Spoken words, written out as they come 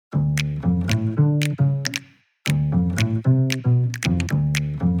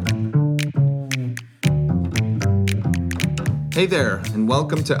Hey there, and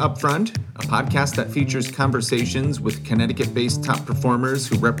welcome to Upfront, a podcast that features conversations with Connecticut-based top performers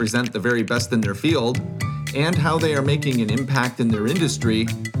who represent the very best in their field and how they are making an impact in their industry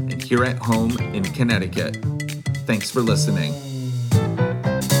and here at home in Connecticut. Thanks for listening.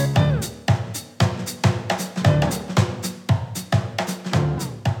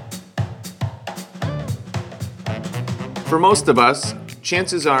 For most of us,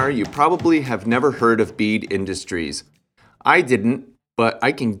 chances are you probably have never heard of Bead Industries. I didn't, but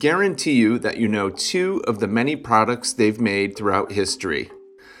I can guarantee you that you know two of the many products they've made throughout history.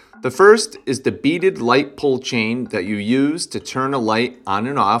 The first is the beaded light pull chain that you use to turn a light on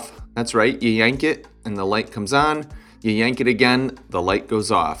and off. That's right, you yank it and the light comes on. You yank it again, the light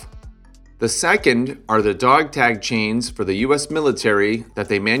goes off. The second are the dog tag chains for the U.S. military that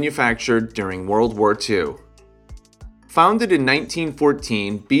they manufactured during World War II. Founded in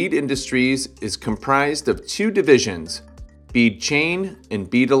 1914, Bead Industries is comprised of two divisions, Bead Chain and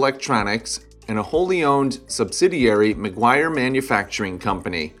Bead Electronics, and a wholly owned subsidiary, McGuire Manufacturing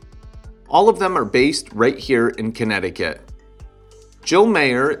Company. All of them are based right here in Connecticut. Jill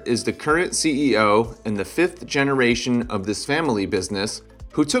Mayer is the current CEO and the fifth generation of this family business,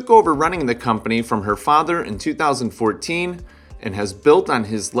 who took over running the company from her father in 2014 and has built on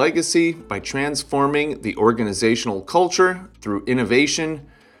his legacy by transforming the organizational culture through innovation,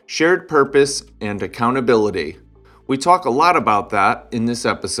 shared purpose, and accountability. We talk a lot about that in this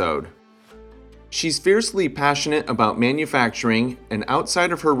episode. She's fiercely passionate about manufacturing, and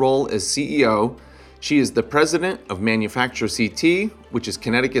outside of her role as CEO, she is the president of Manufacture CT, which is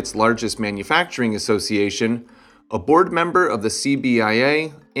Connecticut's largest manufacturing association, a board member of the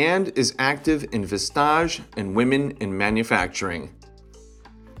CBIA, and is active in Vistage and Women in Manufacturing.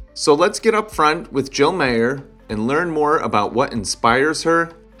 So let's get up front with Jill Mayer and learn more about what inspires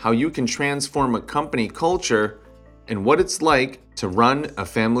her, how you can transform a company culture, and what it's like to run a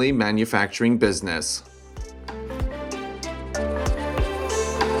family manufacturing business.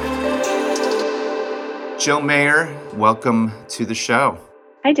 Jill Mayer, welcome to the show.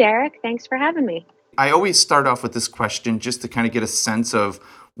 Hi, Derek. Thanks for having me. I always start off with this question just to kind of get a sense of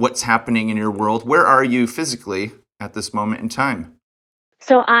what's happening in your world. Where are you physically at this moment in time?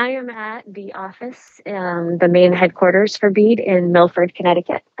 So I am at the office, the main headquarters for Bead in Milford,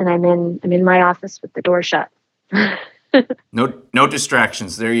 Connecticut, and I'm in my office with the door shut. No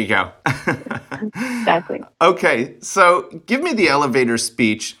distractions. There you go. Exactly. Okay, so give me the elevator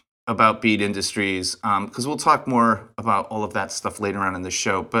speech about Bead Industries, because we'll talk more about all of that stuff later on in the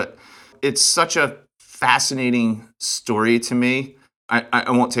show. But it's such a fascinating story to me.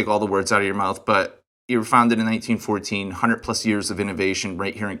 I won't take all the words out of your mouth, but you were founded in 1914, 100 plus years of innovation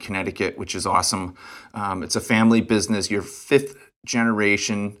right here in Connecticut, which is awesome. It's a family business. You're fifth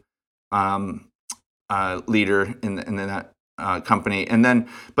generation leader in that company. And then,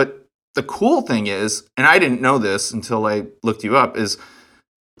 but the cool thing is, and I didn't know this until I looked you up, is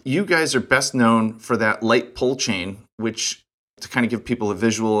you guys are best known for that light pull chain, which, to kind of give people a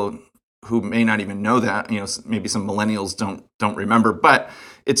visual who may not even know that, maybe some millennials don't remember, but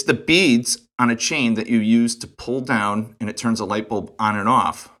it's the beads on a chain that you use to pull down and it turns a light bulb on and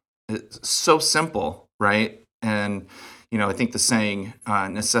off. It's so simple, right? And I think the saying,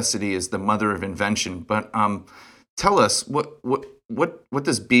 necessity is the mother of invention. But tell us, what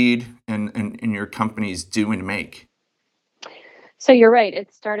does Bead and your companies do and make? So you're right.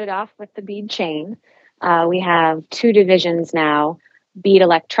 It started off with the bead chain. We have two divisions now, Bead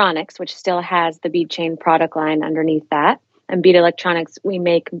Electronics, which still has the bead chain product line underneath that. And Bead Electronics, we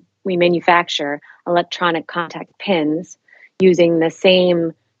manufacture electronic contact pins using the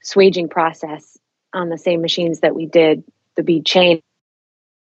same swaging process on the same machines that we did the bead chain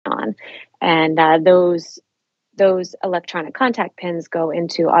on. And those electronic contact pins go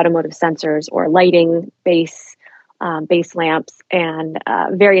into automotive sensors or lighting, base lamps, and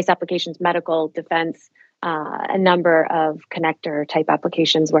various applications, medical, defense, a number of connector type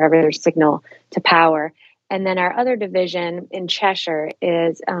applications wherever there's signal to power. And then our other division in Cheshire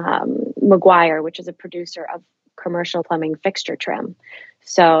is McGuire, which is a producer of commercial plumbing fixture trim.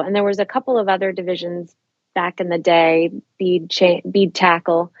 So, and there was a couple of other divisions back in the day, bead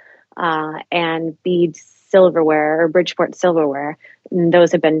tackle, and bead silverware or Bridgeport silverware. And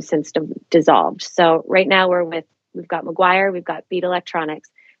those have been since dissolved. So right now we've got McGuire, we've got Bead Electronics.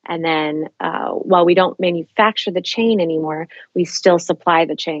 And then while we don't manufacture the chain anymore, we still supply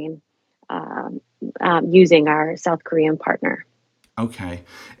the chain using our South Korean partner. Okay.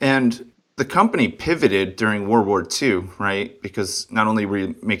 And the company pivoted during World War II, right? Because not only were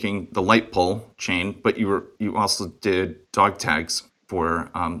you making the light pull chain, but you also did dog tags for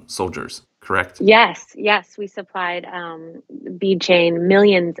soldiers. correct? Yes, we supplied bead chain,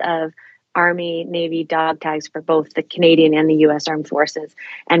 millions of Army, Navy dog tags for both the Canadian and the U.S. Armed Forces,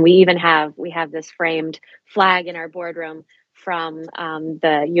 and we have this framed flag in our boardroom from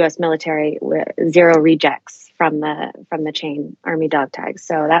the U.S. military with zero rejects from the chain Army dog tags.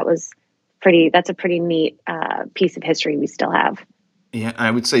 So that's a pretty neat piece of history we still have. Yeah,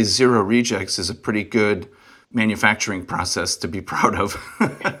 I would say zero rejects is a pretty good manufacturing process to be proud of.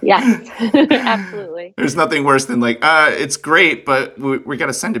 Yes, absolutely. There's nothing worse than like, it's great, but we got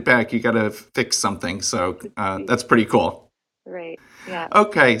to send it back. You got to fix something. So that's pretty cool. Right. Yeah.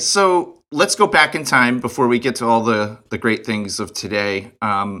 Okay, so let's go back in time before we get to all the great things of today.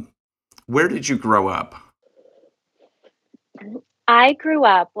 Where did you grow up? I grew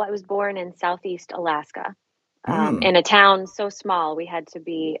up, well, I was born in Southeast Alaska, in a town so small we had to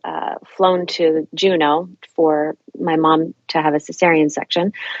be flown to Juneau for my mom to have a cesarean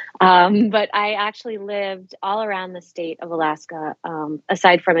section. But I actually lived all around the state of Alaska,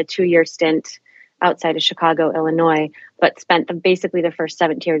 aside from a 2-year stint outside of Chicago, Illinois, but spent basically the first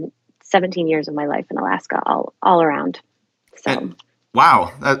 17 years of my life in Alaska, all around. So. And,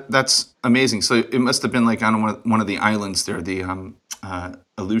 wow, that's amazing. So it must have been like on one of the islands there, the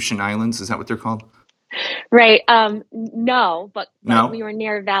Aleutian Islands. Is that what they're called? Right. No, but No? we were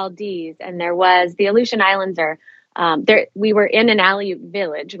near Valdez, and there was the Aleutian Islands are there. We were in an Aleut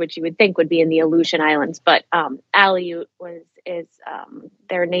village, which you would think would be in the Aleutian Islands, but Aleut is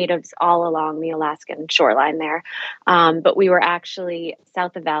there are natives all along the Alaskan shoreline there. But we were actually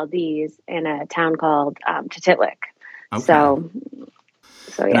south of Valdez in a town called Tititlik. Okay. So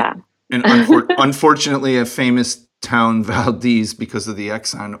yeah. And unfortunately, a famous town, Valdez, because of the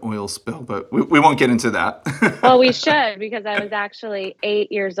Exxon oil spill, but we won't get into that. Well, we should, because I was actually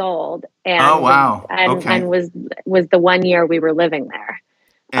 8 years old, and oh wow, and was the 1 year we were living there.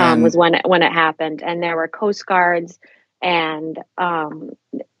 Was when it happened, and there were Coast Guards, and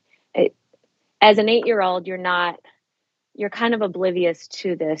as an 8-year-old, you're kind of oblivious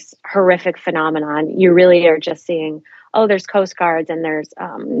to this horrific phenomenon. You really are just seeing, oh, there's Coast Guards, and there's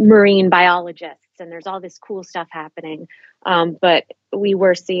marine biologists, and there's all this cool stuff happening. But we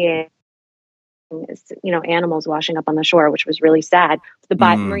were seeing, animals washing up on the shore, which was really sad. The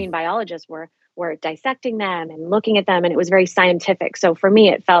marine biologists were dissecting them and looking at them, and it was very scientific. So for me,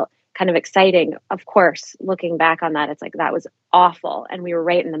 it felt kind of exciting. Of course, looking back on that, it's like, that was awful, and we were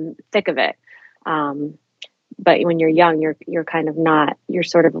right in the thick of it. But when you're young, you're kind of not, you're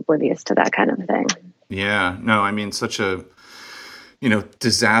sort of oblivious to that kind of thing. Yeah, no, I mean, such a,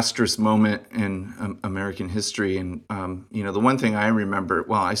 disastrous moment in American history. And, the one thing I remember,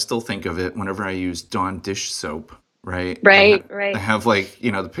 well, I still think of it whenever I use Dawn dish soap, right? Right. I have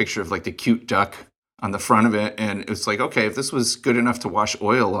the picture of like the cute duck on the front of it. And it's like, okay, if this was good enough to wash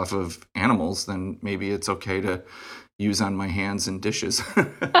oil off of animals, then maybe it's okay to use on my hands and dishes.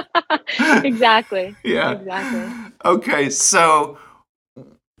 Exactly. Yeah. Exactly. Okay. So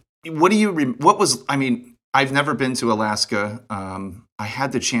I've never been to Alaska. I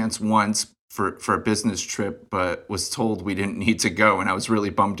had the chance once for a business trip, but was told we didn't need to go, and I was really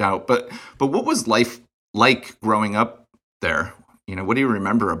bummed out. But what was life like growing up there? What do you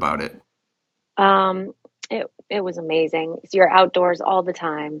remember about it? It was amazing. So you're outdoors all the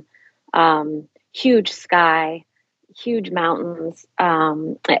time. Huge sky, huge mountains.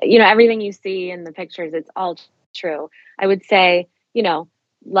 Everything you see in the pictures, it's all true. I would say,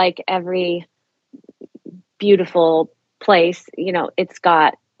 like every beautiful place, it's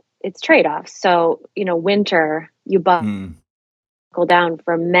got its trade-offs. So, winter, you buckle down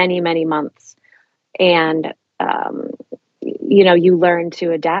for many, many months, and you learn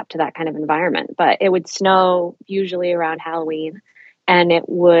to adapt to that kind of environment. But it would snow usually around Halloween, and it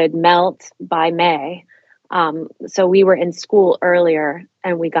would melt by May. So we were in school earlier,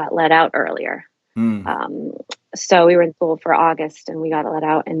 and we got let out earlier. So we were in school for August, and we got let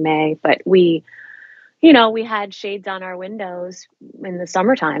out in May. But we had shades on our windows in the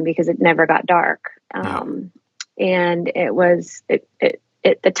summertime because it never got dark. And it was, at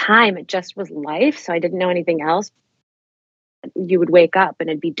the time, it just was life. So I didn't know anything else. You would wake up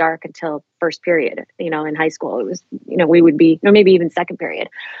and it'd be dark until first period, in high school. It was, we would be, maybe even second period,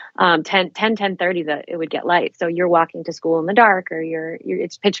 10:30 that it would get light. So you're walking to school in the dark, or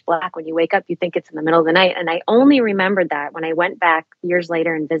it's pitch black. When you wake up, you think it's in the middle of the night. And I only remembered that when I went back years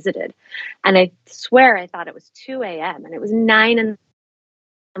later and visited. And I swear I thought it was 2 a.m. and it was 9 in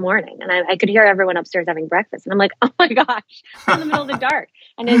the morning, and I could hear everyone upstairs having breakfast, and I'm like, oh my gosh, we're in the middle of the dark.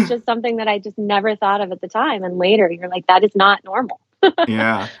 And it's just something that I just never thought of at the time, and later you're like, that is not normal.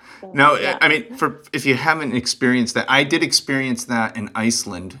 Yeah, So No, yeah. I mean, for if you haven't experienced that, I did experience that in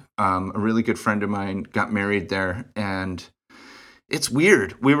Iceland. A really good friend of mine got married there, and it's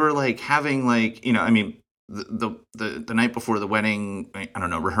weird. We were like having like, I mean, the night before the wedding, I don't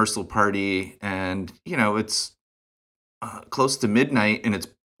know, rehearsal party, and it's close to midnight and it's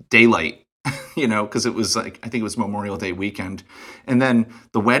daylight, because it was like I think it was Memorial Day weekend, and then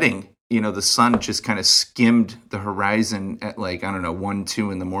the wedding. The sun just kind of skimmed the horizon at like I don't know 1, 2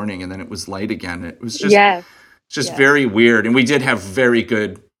 in the morning, and then it was light again. It was Yes. just Yes. very weird, and we did have very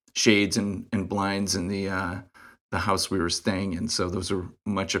good shades and blinds in the house we were staying in, so those are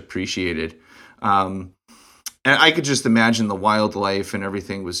much appreciated. Um, and I could just imagine the wildlife and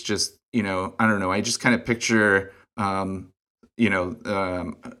everything was just, I don't know. I just kind of picture, you know,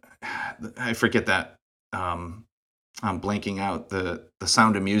 um, I forget that. I'm blanking out the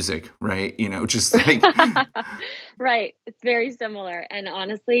Sound of Music, right? Just like, Right. It's very similar. And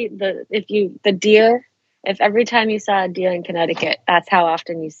honestly, the deer, if every time you saw a deer in Connecticut, that's how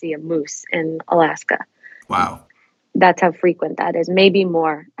often you see a moose in Alaska. wow. That's how frequent that is. Maybe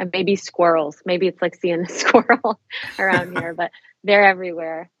more. And maybe squirrels. Maybe it's like seeing a squirrel around here, but they're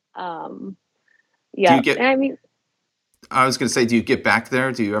everywhere. Do you Yeah. get? I mean, I was going to say, do you get back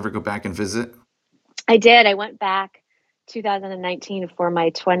there? Do you ever go back and visit? I did. I went back 2019 for my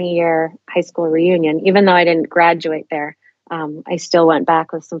 20-year high school reunion. Even though I didn't graduate there, I still went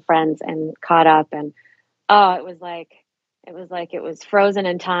back with some friends and caught up. And oh, it was frozen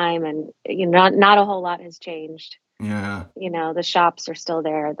in time, and not a whole lot has changed. Yeah. The shops are still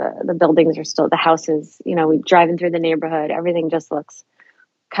there, the buildings are still, the houses. We driving through the neighborhood, everything just looks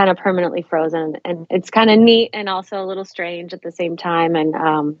kind of permanently frozen, and it's kind of neat and also a little strange at the same time. And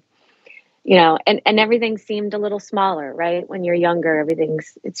and everything seemed a little smaller, right? When you're younger,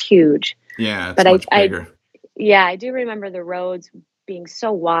 it's huge. Yeah, it's But much bigger. yeah, I do remember the roads being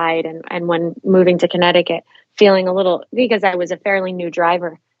so wide, and when moving to Connecticut, feeling a little, because I was a fairly new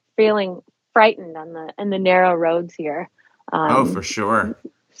driver, feeling frightened on the narrow roads here. Oh, for Um, sure.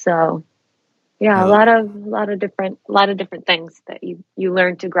 so yeah, Yeah, a lot of different things that you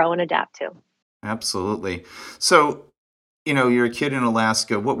learn to grow and adapt to. absolutely. So, you're a kid in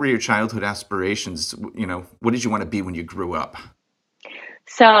Alaska. What were your childhood aspirations? What did you want to be when you grew up?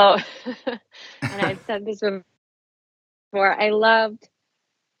 So, and I've said this before, I loved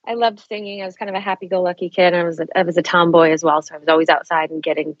singing. I was kind of a happy-go-lucky kid. And I was a tomboy as well, so I was always outside and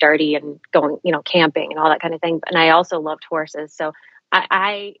getting dirty and going, camping and all that kind of thing. And I also loved horses. So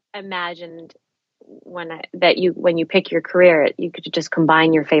I imagined when you pick your career, you could just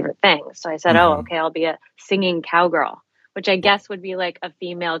combine your favorite things. So I said, oh, Hmm. okay, I'll be a singing cowgirl, which I guess would be like a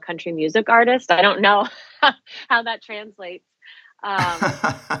female country music artist. I don't know how that translates. Well,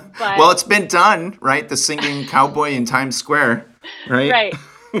 But it's been done, right? The singing cowboy in Times Square, right? right,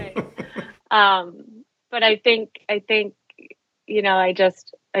 right. But I think, I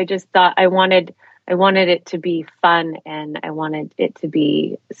just thought I wanted it to be fun, and I wanted it to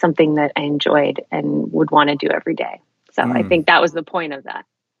be something that I enjoyed and would want to do every day. So I Mm, think that was the point of that.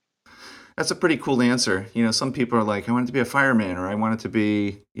 that's a pretty cool answer. Some people are like, I wanted to be a fireman, or I wanted to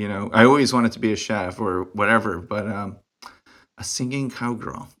be, I always wanted to be a chef or whatever, but a singing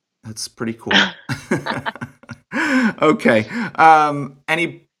cowgirl. That's pretty cool. Okay.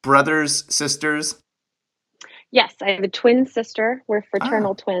 Any brothers, sisters? Yes, I have a twin sister. We're Ah,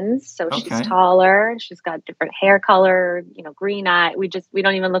 fraternal twins, so she's okay. taller. She's got different hair color, green eye. We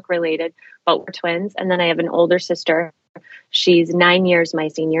don't even look related, but we're twins. And then I have an older sister. She's 9 years my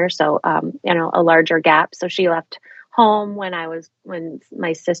senior, so a larger gap. So she left home when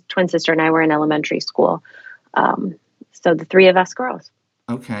my twin sister and I were in elementary school. Um, so the three of us girls.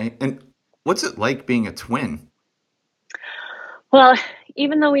 Okay. And what's it like being a twin? Well,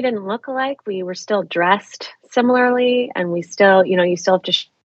 even though we didn't look alike, we were still dressed similarly, and we still, you still have to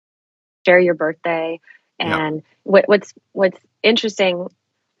share your birthday. Yep. And what's interesting,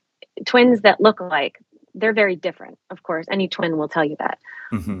 twins that look alike, they're very different. Of course, any twin will tell you that.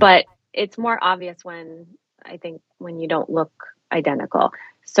 Hmm. But it's more obvious when you don't look identical.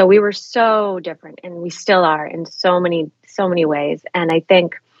 So we were so different, and we still are in so many ways. And I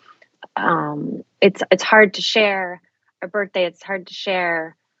think it's hard to share a birthday. It's hard to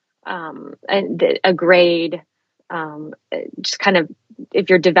share a grade. Just kind of, if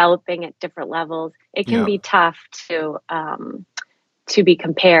you're developing at different levels, it can be Yep. tough to be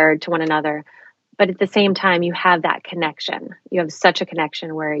compared to one another. But at the same time, you have that connection. You have such a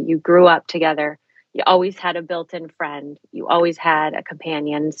connection where you grew up together. You always had a built-in friend. You always had a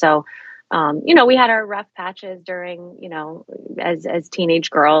companion. So, we had our rough patches during, as teenage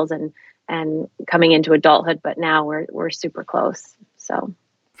girls and coming into adulthood. But now we're super close. So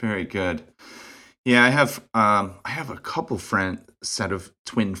Very good. Yeah, I have a couple set of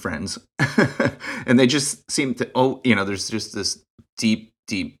twin friends, and they just seem to there's just this deep,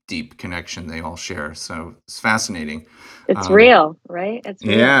 deep, deep connection they all share. So it's fascinating. It's Um, real, right? It's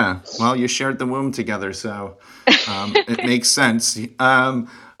real. yeah, well, you shared the womb together, so it makes sense.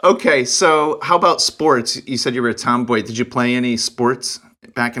 Okay, so how about sports? You said you were a tomboy. Did you play any sports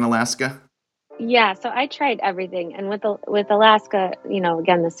back in Alaska? Yeah, so I tried everything, and with Alaska,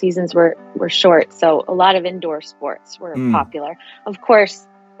 again, the seasons were short, so a lot of indoor sports were Mm, popular. Of course,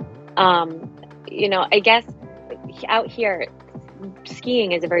 um, I guess out here,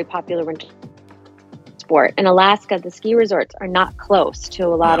 skiing is a very popular winter sport. In Alaska, the ski resorts are not close to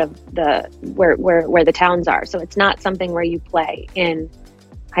a lot yeah, of the where the towns are, so it's not something where you play in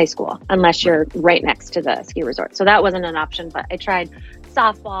high school unless right. you're right next to the ski resort. So that wasn't an option, but I tried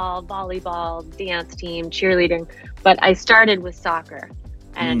softball, volleyball, dance team, cheerleading, but I started with soccer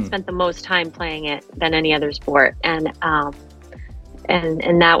and Mm, spent the most time playing it than any other sport. And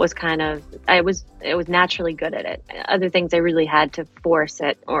that was kind of I was naturally good at it. Other things I really had to force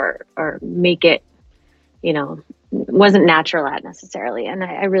it or make it, wasn't natural at necessarily. And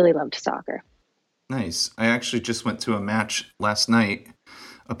I really loved soccer. nice. I actually just went to a match last night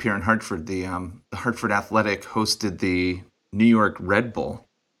up here in Hartford. The Hartford Athletic hosted the New York Red Bull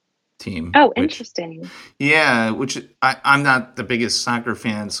team, Oh, which interesting. yeah, which I'm not the biggest soccer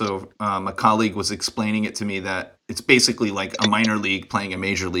fan, so a colleague was explaining it to me that it's basically like a minor league playing a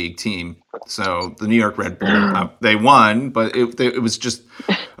major league team. So the New York Red Bull, they won, but it was just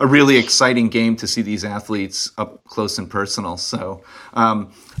a really exciting game to see these athletes up close and personal. So,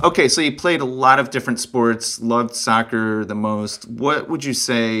 okay, so you played a lot of different sports, loved soccer the most. What would you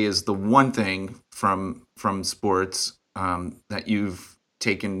say is the one thing from sports that you've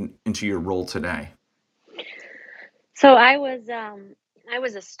taken into your role today? So I was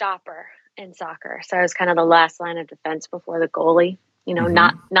a stopper in soccer. So I was kind of the last line of defense before the goalie, Hmm.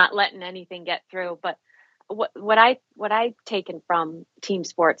 not letting anything get through. But what I taken from team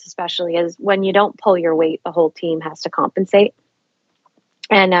sports especially is when you don't pull your weight, the whole team has to compensate.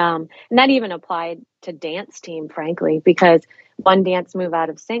 And that even applied to dance team, frankly, because one dance move out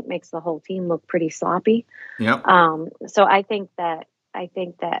of sync makes the whole team look pretty sloppy. Yep. So I think that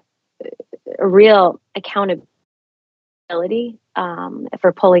a real accountability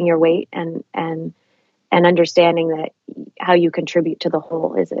for pulling your weight and understanding that how you contribute to the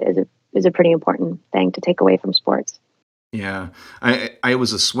whole is a pretty important thing to take away from sports. Yeah. I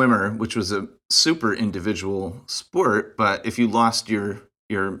was a swimmer, which was a super individual sport, but if you lost your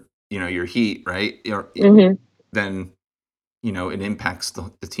heat, right? Hmm. Then, it impacts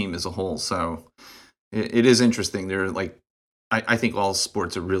the team as a whole. So it is interesting. They're like I think all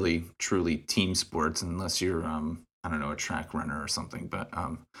sports are really truly team sports unless you're I don't know, a track runner or something. But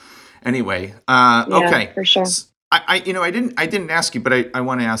anyway, Yeah, okay. for sure. I didn't ask you, but I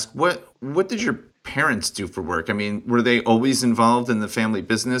want to ask what did your parents do for work? I mean, were they always involved in the family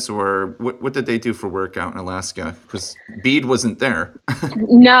business, or what did they do for work out in Alaska? Because Bede wasn't there.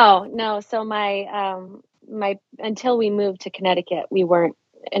 No, no. So my until we moved to Connecticut, we weren't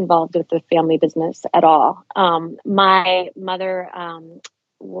involved with the family business at all. My mother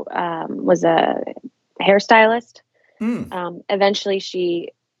was a hairstylist. Hmm. Eventually, she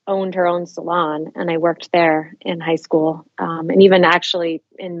owned her own salon, and I worked there in high school, and even actually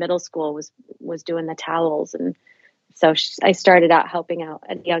in middle school was doing the towels, and so I started out helping out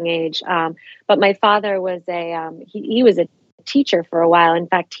at a young age. But my father was he was a teacher for a while. In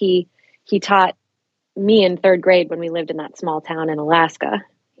fact, he taught me in third grade when we lived in that small town in Alaska.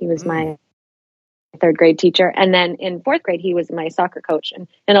 He was Hmm. my third grade teacher, and then in fourth grade he was my soccer coach. And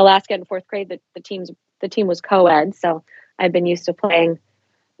in Alaska in fourth grade, the team was co-ed, so I've been used to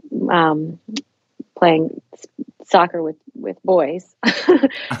um, playing soccer with boys.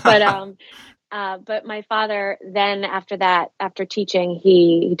 but but my father then after that, after teaching,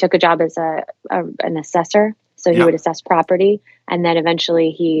 he took a job as an assessor. So he would Yep. assess property, and then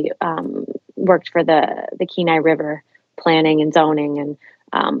eventually he worked for the Kenai River planning and zoning, and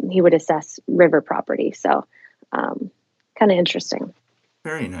he would assess river property. So um, kind of interesting.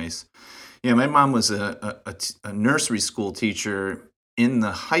 Very nice. Yeah, my mom was a nursery school teacher in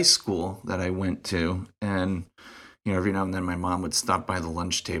the high school that I went to, and every now and then my mom would stop by the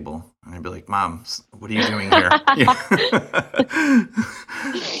lunch table, and I'd be like, "Mom, what are you doing here? Yeah.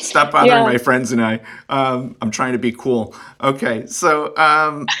 Stop bothering Yeah. my friends and I. I'm trying to be cool." Okay, so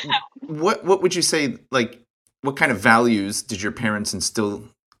what would you say? Like, what kind of values did your parents instill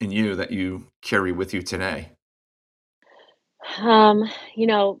in you that you carry with you today? Um, you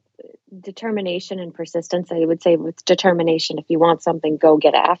know, determination and persistence. I would say with determination, if you want something, go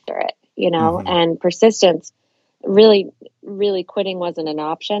get after it, Hmm. and persistence, really, really quitting wasn't an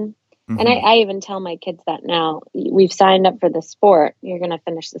option. And Hmm. I even tell my kids that now. We've signed up for the sport. You're going to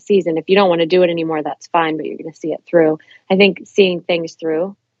finish the season. If you don't want to do it anymore, that's fine, but you're going to see it through. I think seeing things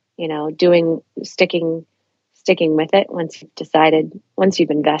through, doing, sticking with it once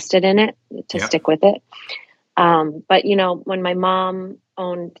you've invested in it, to Yep. stick with it. But when my mom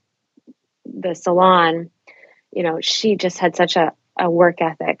owned the salon, she just had such a work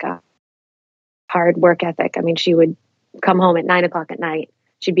ethic, a hard work ethic. I mean, she would come home at 9 o'clock at night.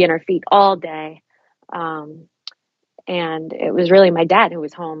 She'd be on her feet all day. Um, and it was really my dad who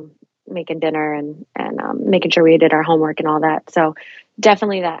was home making dinner and making sure we did our homework and all that. So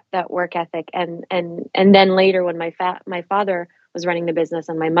definitely that work ethic. And then later when my father was running the business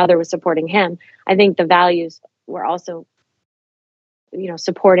and my mother was supporting him, I think the values were also,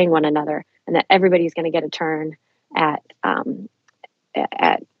 supporting one another, and that everybody's going to get a turn at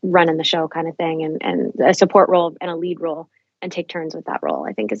at running the show kind of thing, and a support role and a lead role, and take turns with that role,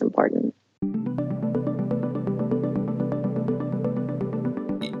 I think is important.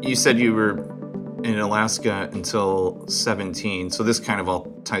 You said you were in Alaska until 17, so this kind of all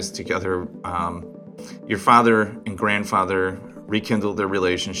ties together. Your father and grandfather rekindled their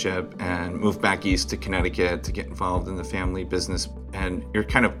relationship and moved back east to Connecticut to get involved in the family business, and you're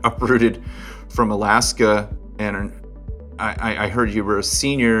kind of uprooted from Alaska. And I heard you were a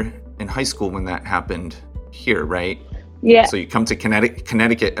senior in high school when that happened here, right? Yeah. So you come to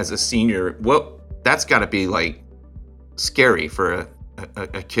Connecticut as a senior. Well, that's got to be like scary for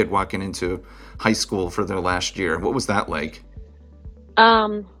a kid walking into high school for their last year. What was that like?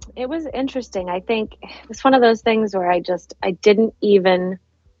 It was interesting. I think it was one of those things where I didn't even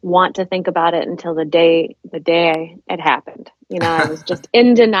want to think about it until the day it happened. I was just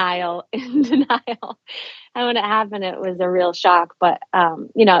in denial, in denial. And when it happened, it was a real shock. But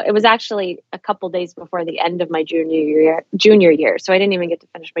it was actually a couple days before the end of my junior year. So I didn't even get to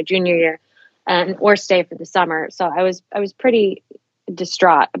finish my junior year and or stay for the summer. So I was pretty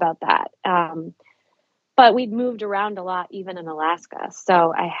distraught about that. But we'd moved around a lot, even in Alaska.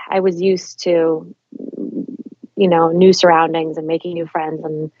 So I was used to, new surroundings and making new friends.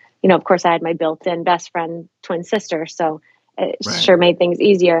 And, of course, I had my built in best friend, twin sister. So it Right. sure made things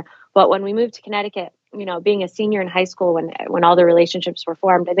easier. But when we moved to Connecticut, being a senior in high school, when all the relationships were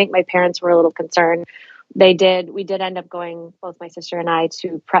formed, I think my parents were a little concerned. We did end up going, both my sister and I,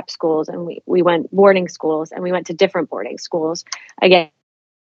 to prep schools, and we went boarding schools, and we went to different boarding schools again.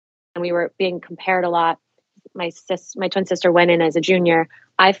 And we were being compared a lot. My twin sister went in as a junior.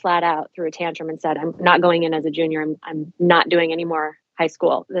 I flat out threw a tantrum and said, "I'm not going in as a junior. I'm not doing any more high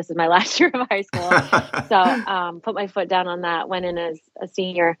school. This is my last year of high school." So put my foot down on that. Went in as a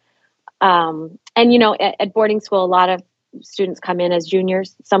senior. And at boarding school, a lot of students come in as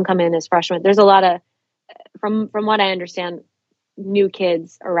juniors. Some come in as freshmen. There's a lot of, from what I understand, new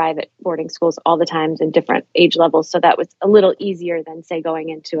kids arrive at boarding schools all the time in different age levels. So that was a little easier than, say, going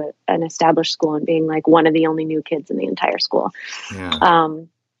into an established school and being like one of the only new kids in the entire school. Yeah.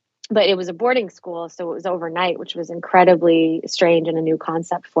 But it was a boarding school, so it was overnight, which was incredibly strange and a new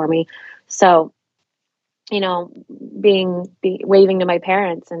concept for me. So, waving to my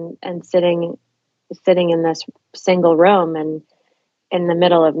parents and sitting in this single room and in the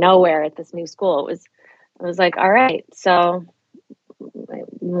middle of nowhere at this new school, it was like, all right, so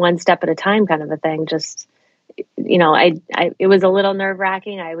one step at a time kind of a thing. Just, it was a little nerve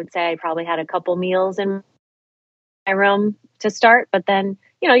wracking. I would say I probably had a couple meals in my room to start, but then,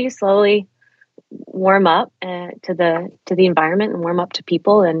 you slowly warm up to the environment and warm up to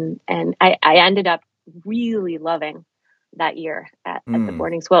people. And I ended up really loving that year at the Mm.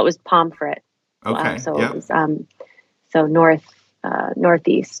 boarding school. It was Pomfret. Okay. So it Yeah. was,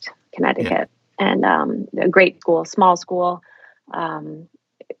 northeast Yeah. Connecticut, and a great school, small school. Um,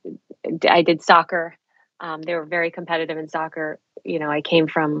 I did soccer. They were very competitive in soccer.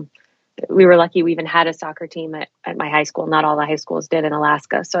 We were lucky we even had a soccer team at my high school. Not all the high schools did in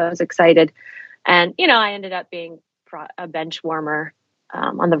Alaska. So I was excited. And, I ended up being a bench warmer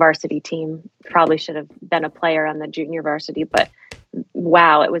on the varsity team. Probably should have been a player on the junior varsity, but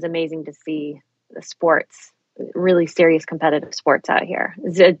wow, it was amazing to see the sports, really serious competitive sports out here.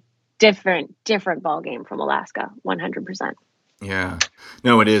 It's a different ball game from Alaska, 100%. Yeah.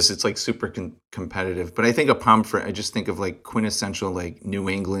 No, it is. It's like super competitive. But I think of Pomfret, I just think of like quintessential like New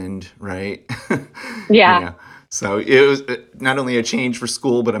England, right? You Yeah. know. So it was not only a change for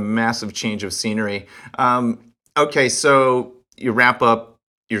school, but a massive change of scenery. Okay, so you wrap up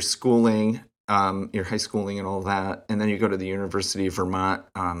your schooling, your high schooling and all that, and then you go to the University of Vermont.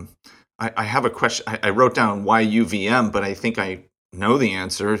 I have a question. I wrote down why UVM, but I think I know the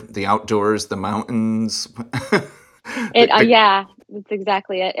answer. The outdoors, the mountains. Yeah, that's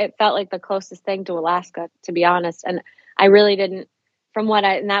exactly it. It felt like the closest thing to Alaska, to be honest. And I really didn't,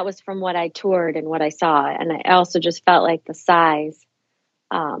 and that was from what I toured and what I saw. And I also just felt like the size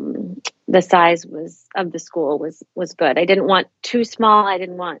was of the school was good. I didn't want too small. I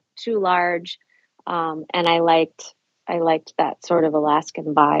didn't want too large. And I liked that sort of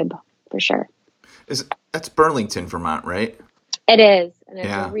Alaskan vibe for sure. That's Burlington, Vermont, right? It is, and it's a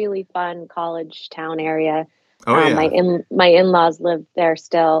Yeah. really fun college town area. Oh yeah. My in-laws live there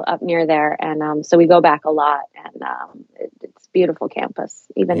still, up near there, and so we go back a lot. And it's a beautiful campus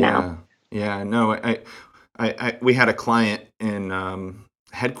even now. Yeah. Yeah. No, we had a client in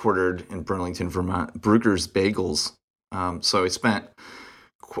headquartered in Burlington, Vermont, Bruegger's Bagels. So I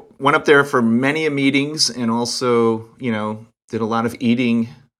went up there for many meetings, and also, did a lot of eating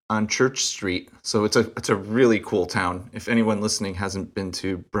on Church Street. So it's a really cool town. If anyone listening hasn't been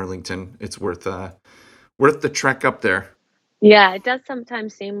to Burlington, it's worth the trek up there. Yeah, it does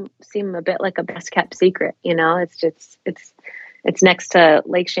sometimes seem a bit like a best kept secret. It's next to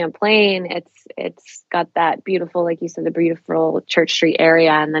Lake Champlain. It's got that beautiful, like you said, the beautiful Church Street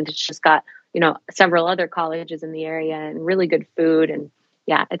area, and then it's just got several other colleges in the area and really good food. And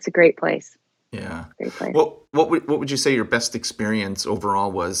yeah, it's a great place. Yeah. Great place. Well, what would you say your best experience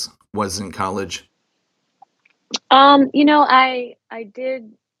overall was in college? I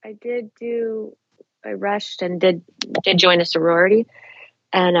rushed and did join a sorority,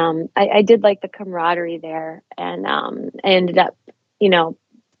 and I did like the camaraderie there, and I ended up,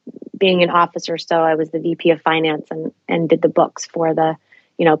 being an officer. So I was the VP of finance and did the books for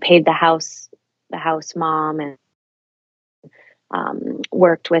paid the house mom, and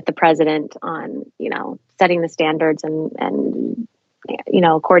worked with the president on, setting the standards and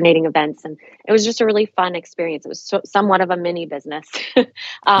coordinating events. And it was just a really fun experience. It was somewhat of a mini business,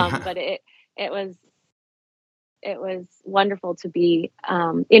 but it was wonderful to be,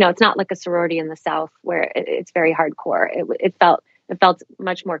 it's not like a sorority in the South where it's very hardcore. It felt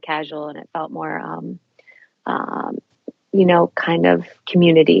much more casual, and it felt more, kind of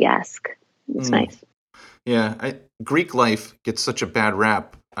community-esque. It's nice. Yeah, Greek Life gets such a bad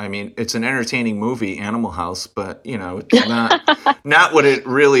rap. I mean, it's an entertaining movie, Animal House, but it's not what it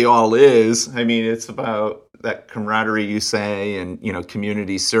really all is. I mean, it's about that camaraderie, you say, and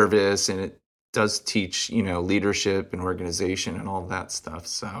community service, and it does teach leadership and organization and all that stuff.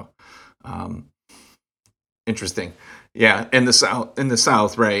 So, interesting. Yeah, in the South,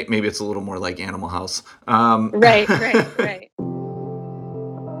 right? Maybe it's a little more like Animal House. Right.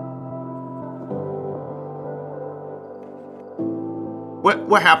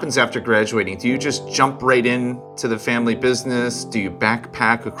 What happens after graduating? Do you just jump right into the family business? Do you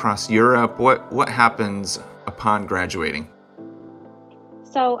backpack across Europe? What happens upon graduating?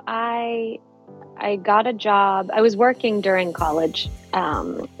 So I got a job. I was working during college,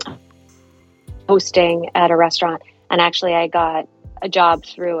 hosting at a restaurant, and actually I got a job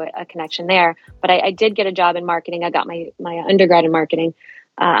through a connection there. But I did get a job in marketing. I got my undergrad in marketing.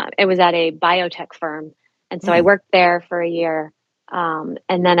 It was at a biotech firm, and so I worked there for a year.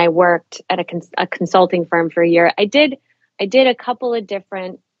 And then I worked at a consulting firm for a year. I did a couple of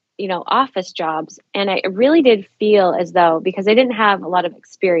different, office jobs, and I really did feel as though, because I didn't have a lot of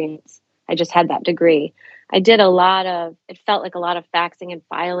experience, I just had that degree. It felt like a lot of faxing and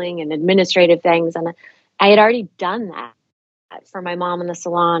filing and administrative things. And I had already done that for my mom in the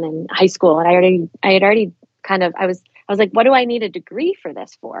salon in high school. And I had already I was like, what do I need a degree for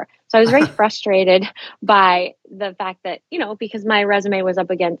this for? So I was very frustrated by the fact that, because my resume was up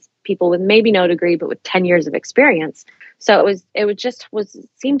against people with maybe no degree, but with 10 years of experience. So it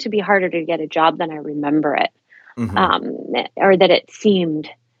seemed to be harder to get a job than I remember it. Mm-hmm. Or that it seemed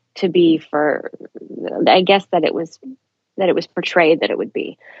to be I guess that it was portrayed that it would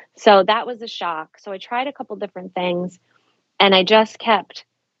be. So that was a shock. So I tried a couple different things, and I just kept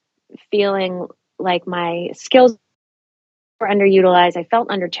feeling like my skills were underutilized. I felt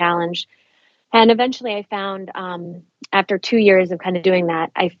underchallenged. And eventually I found, after 2 years of kind of doing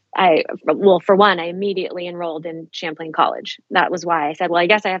that, for one, I immediately enrolled in Champlain College. That was why I said, well, I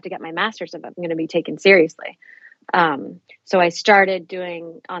guess I have to get my master's if I'm going to be taken seriously. So I started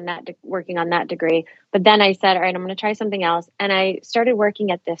working on that degree, but then I said, all right, I'm going to try something else. And I started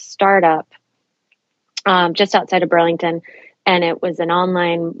working at this startup, just outside of Burlington. And it was an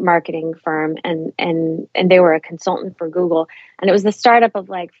online marketing firm, and they were a consultant for Google. And it was the startup of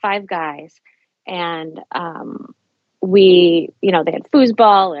like 5 guys. And they had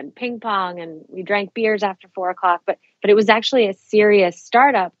foosball and ping pong, and we drank beers after 4 o'clock. But but it was actually a serious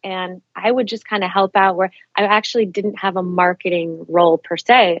startup. And I would just kind of help out where I actually didn't have a marketing role per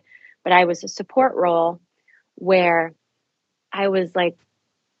se, but I was a support role where I was like,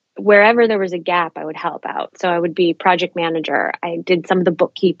 wherever there was a gap, I would help out. So I would be project manager. I did some of the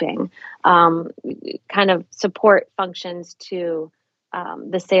bookkeeping, kind of support functions to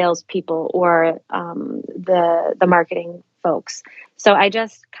the sales people or the marketing folks. So I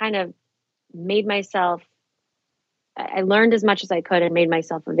just kind of made myself. I learned as much as I could and made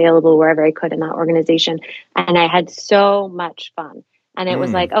myself available wherever I could in that organization. And I had so much fun. And it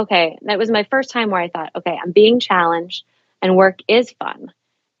was like, okay, that was my first time where I thought, okay, I'm being challenged and work is fun.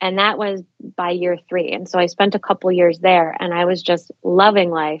 And that was by year 3. And so I spent a couple years there and I was just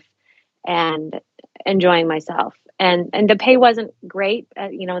loving life and enjoying myself. And the pay wasn't great.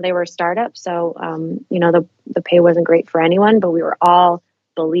 They were startups. So, the pay wasn't great for anyone, but we were all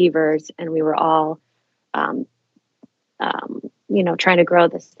believers and we were all, trying to grow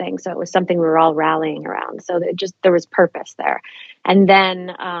this thing. So it was something we were all rallying around. So there was purpose there. And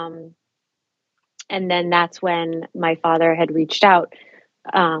then that's when my father had reached out,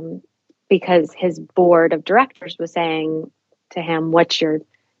 because his board of directors was saying to him, what's your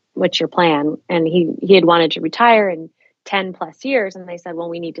plan? And he had wanted to retire in 10 plus years. And they said, well,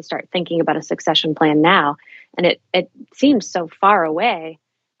 we need to start thinking about a succession plan now. And it seemed so far away.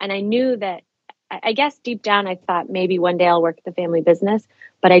 And I knew that, I guess deep down, I thought maybe one day I'll work at the family business,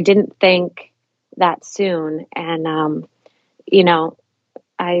 but I didn't think that soon. And,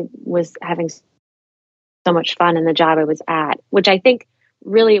 I was having so much fun in the job I was at, which I think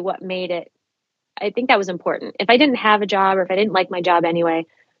really what made it, I think that was important. If I didn't have a job or if I didn't like my job anyway,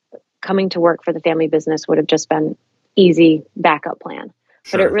 coming to work for the family business would have just been easy backup plan.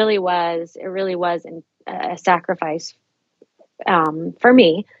 Sure. But it really was a sacrifice for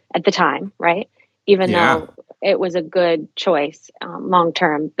me at the time, right? Even though it was a good choice long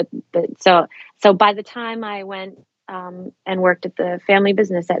term. But so by the time I went and worked at the family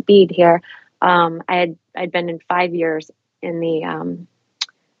business at Bead here, I'd been in 5 years in the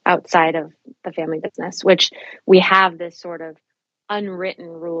outside of the family business, which we have this sort of unwritten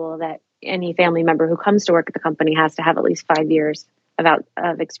rule that any family member who comes to work at the company has to have at least 5 years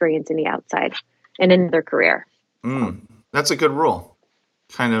of experience in the outside and in their career. That's a good rule.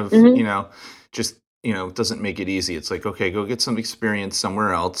 Kind of, just, doesn't make it easy. It's like, okay, go get some experience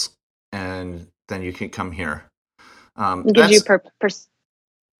somewhere else and then you can come here. It gives you perspective.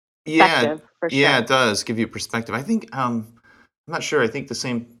 For sure. Yeah, it does give you perspective. I think, I'm not sure. I think the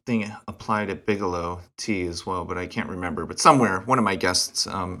same thing applied at Bigelow Tea as well, but I can't remember. But somewhere, one of my guests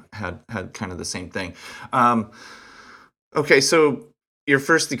had kind of the same thing. Okay, so your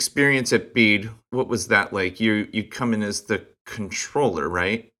first experience at Bead, what was that like? You come in as the controller,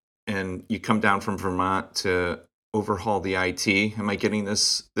 right? And you come down from Vermont to overhaul the IT. Am I getting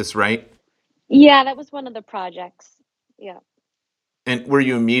this right? Yeah, that was one of the projects. Yeah. And were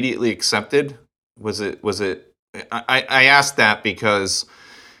you immediately accepted? Was it? I asked that because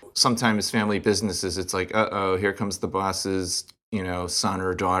sometimes family businesses, it's like, here comes the boss's, son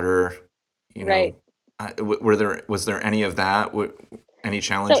or daughter. Right. Was there any of that? Any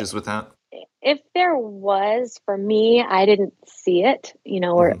challenges with that? If there was, for me, I didn't see it,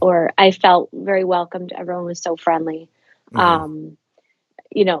 or I felt very welcomed. Everyone was so friendly.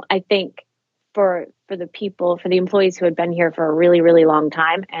 I think for the employees who had been here for a really, really long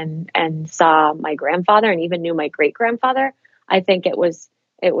time and saw my grandfather and even knew my great grandfather, I think it was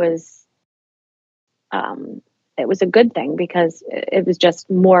a good thing because it was just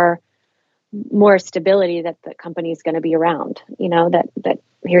more stability that the company is going to be around, that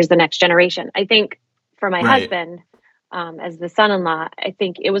here's the next generation. I think for my husband, as the son-in-law, I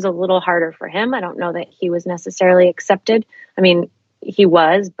think it was a little harder for him. I don't know that he was necessarily accepted. I mean, he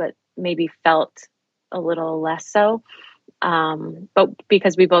was, but maybe felt a little less so. But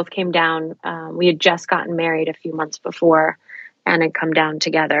because we both came down, we had just gotten married a few months before and had come down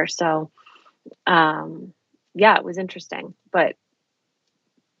together. So, it was interesting, but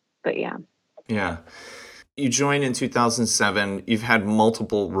yeah. Yeah. You joined in 2007. You've had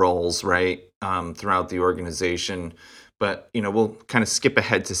multiple roles, right, throughout the organization. But, we'll kind of skip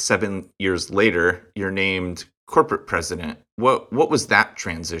ahead to 7 years later. You're named corporate president. What was that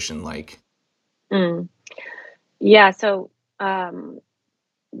transition like? Yeah. So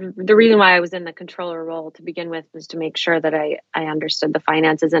the reason why I was in the controller role to begin with was to make sure that I understood the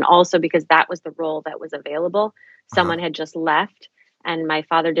finances, and also because that was the role that was available. Someone had just left. And my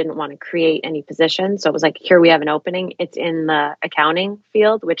father didn't want to create any position. So it was like, here we have an opening. It's in the accounting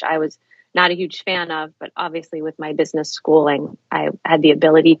field, which I was not a huge fan of. But obviously with my business schooling, I had the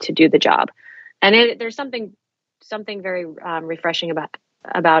ability to do the job. And there's something something very refreshing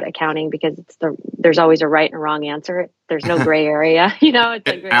about accounting, because there's always a right and a wrong answer. There's no gray area, it's like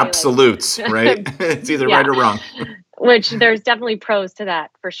very absolutes, right? It's either yeah. right or wrong. Which there's definitely pros to that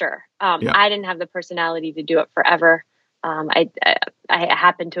for sure. Yeah. I didn't have the personality to do it forever. I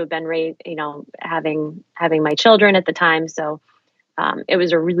happened to have been raised, having my children at the time. So it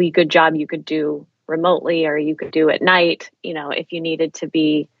was a really good job you could do remotely, or you could do at night, if you needed to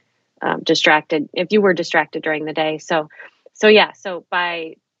be distracted, if you were distracted during the day. So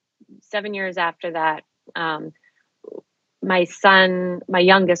by 7 years after that, my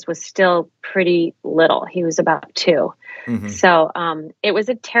youngest was still pretty little. He was about 2. Mm-hmm. So it was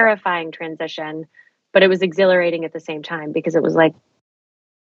a terrifying transition, but it was exhilarating at the same time, because it was like,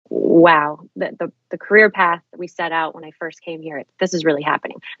 wow, the career path that we set out when I first came here, this is really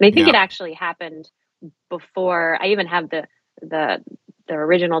happening. And I think it actually happened before I even have the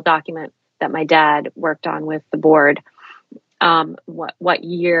original document that my dad worked on with the board. What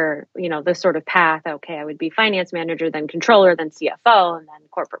year, the sort of path, okay, I would be finance manager, then controller, then CFO, and then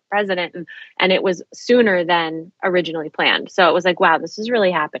corporate president. And it was sooner than originally planned. So it was like, wow, this is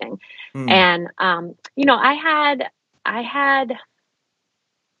really happening. And, I had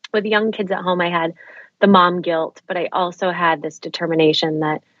with young kids at home, I had the mom guilt, but I also had this determination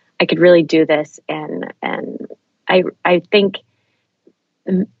that I could really do this. And I think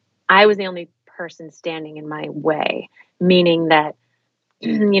I was the only person standing in my way, meaning that,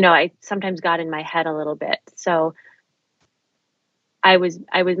 I sometimes got in my head a little bit. So I was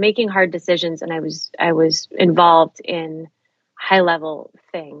making hard decisions, and I was involved in high level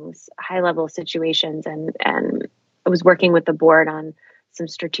things, high level situations. And I was working with the board on some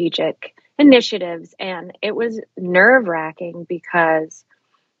strategic initiatives, and it was nerve wracking because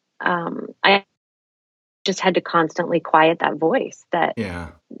I just had to constantly quiet that voice that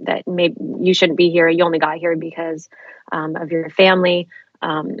maybe you shouldn't be here. You only got here because of your family.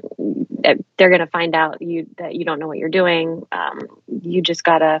 They're going to find out that you don't know what you're doing. You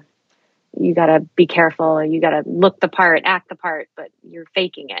gotta be careful. You gotta look the part, act the part, but you're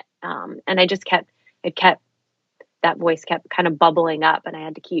faking it. And I just that voice kept kind of bubbling up, and I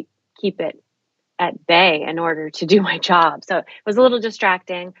had to keep it at bay in order to do my job. So it was a little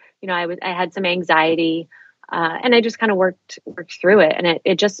distracting. I had some anxiety, and I just kind of worked through it. And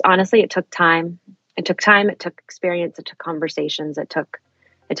it just, honestly, it took time. It took experience. It took conversations. It took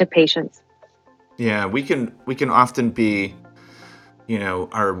patience. Yeah. We can often be,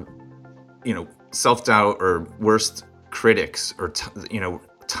 our, self-doubt or worst critics, or,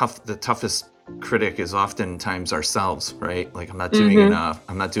 the toughest critic is oftentimes ourselves, right? Like, I'm not doing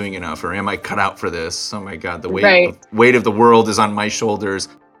enough, or am I cut out for this? Oh my God, the weight of the world is on my shoulders.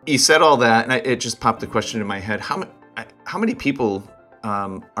 You said all that, and it just popped a question in my head. How many people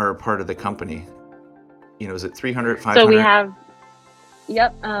are a part of the company? Is it 300, 500? So we have,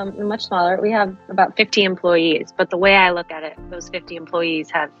 much smaller. We have about 50 employees, but the way I look at it, those 50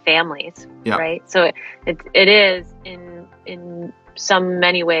 employees have families, right? So it is in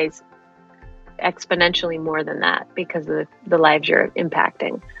many ways exponentially more than that, because of the lives you're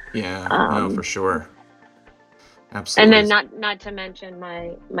impacting. Yeah, no, for sure. Absolutely. And then not to mention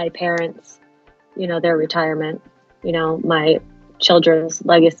my parents, their retirement, my children's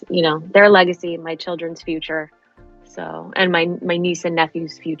legacy, their legacy, my children's future. So, and my niece and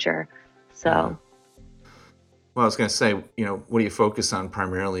nephew's future. So. Yeah. Well, I was going to say, what do you focus on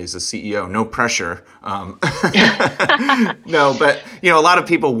primarily as a CEO? No pressure. No, but, a lot of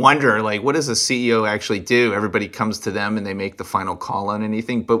people wonder, like, what does a CEO actually do? Everybody comes to them and they make the final call on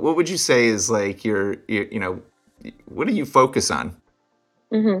anything. But what would you say is like your what do you focus on?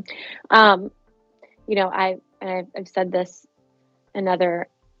 Mm-hmm. I've said this at other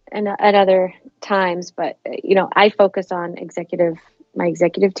times, but, I focus on my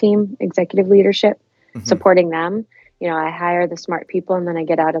executive team, executive leadership. Mm-hmm. Supporting them. I hire the smart people, and then I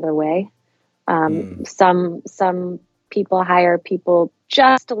get out of their way. Some people hire people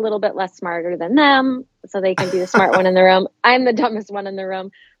just a little bit less smarter than them, so they can be the smart one in the room. I'm the dumbest one in the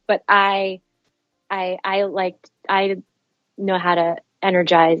room, but I know how to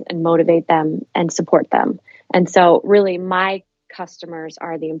energize and motivate them and support them. And so really my customers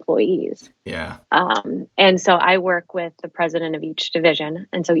are the employees. Yeah. And so I work with the president of each division.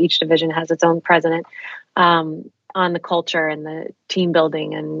 And so each division has its own president, on the culture and the team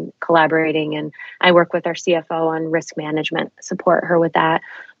building and collaborating. And I work with our CFO on risk management, support her with that.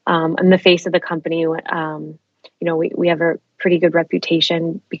 I'm the face of the company. We have a pretty good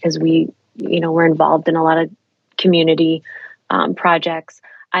reputation because we're involved in a lot of community projects.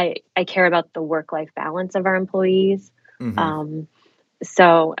 I care about the work-life balance of our employees. Mm-hmm.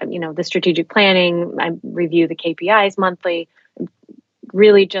 So, the strategic planning, I review the KPIs monthly,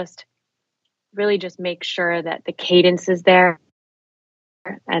 really just make sure that the cadence is there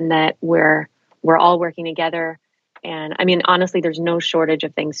and that we're all working together. And I mean, honestly, there's no shortage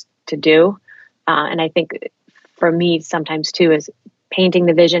of things to do. And I think for me, sometimes too, is painting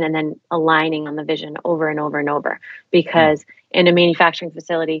the vision and then aligning on the vision over and over and over. Because in a manufacturing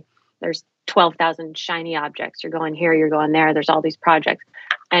facility, there's 12,000 shiny objects. You're going here, you're going there. There's all these projects.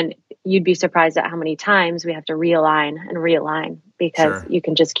 And you'd be surprised at how many times we have to realign because Sure. you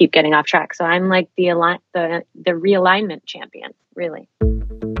can just keep getting off track. So I'm like the realignment champion, really.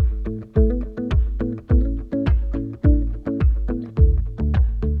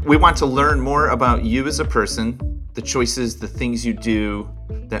 We want to learn more about you as a person, the choices, the things you do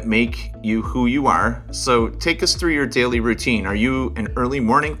that make you who you are. So take us through your daily routine. Are you an early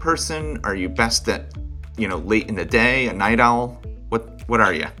morning person? Are you best at, late in the day, a night owl? What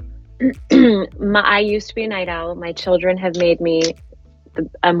are you? I used to be a night owl. My children have made me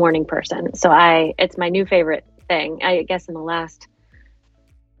a morning person. So it's my new favorite thing. I guess in the last,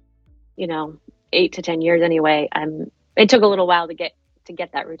 8 to 10 years anyway, it took a little while to get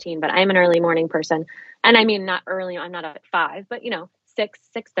that routine, but I'm an early morning person. And I mean, not early, I'm not up at 5, but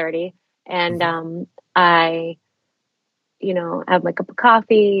 6:30. And I have my cup of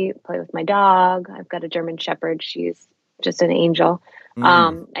coffee, play with my dog. I've got a German Shepherd. She's just an angel.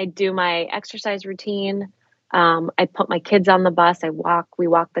 I do my exercise routine. I put my kids on the bus. We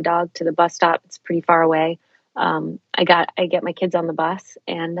walk the dog to the bus stop. It's pretty far away. I get my kids on the bus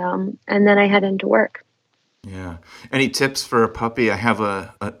and then I head into work. Yeah. Any tips for a puppy? I have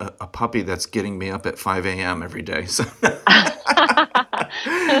a puppy that's getting me up at 5 a.m. every day. So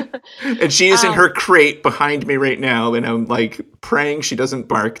and she is in her crate behind me right now, and I'm like praying she doesn't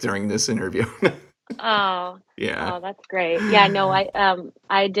bark during this interview. Oh, Yeah. oh, that's great. Yeah, no,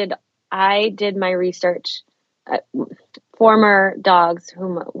 I did my research. Former dogs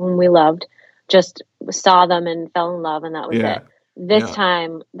whom we loved, just saw them and fell in love, and that was Yeah. it. This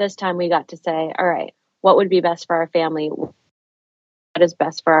Yeah. time we got to say, all right, what would be best for our family? What is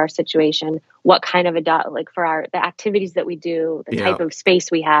best for our situation? What kind of a dog, like for the activities that we do, the Yeah. type of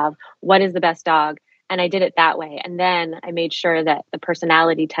space we have, what is the best dog? And I did it that way. And then I made sure that the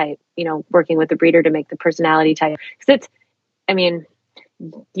personality type, working with the breeder to make the personality type, because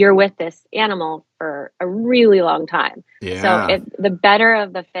you're with this animal for a really long time. Yeah. So the better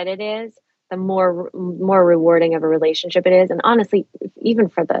of the fit it is, the more rewarding of a relationship it is. And honestly, even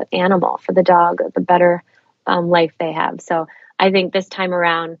for the animal, for the dog, the better life they have. So I think this time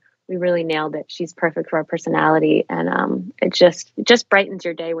around, we really nailed it. She's perfect for our personality. And it just brightens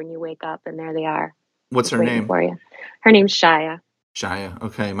your day when you wake up and there they are. What's her waiting name? for you. Her name's Shia. Shia.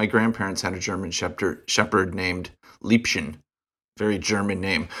 Okay. My grandparents had a German shepherd named Liebchen. Very German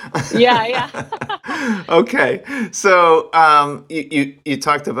name. Yeah. Okay. So you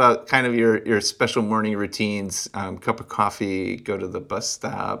talked about kind of your special morning routines, cup of coffee, go to the bus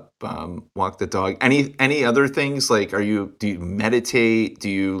stop, walk the dog. Any other things? Like, do you meditate? Do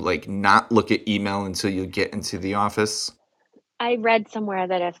you like not look at email until you get into the office? I read somewhere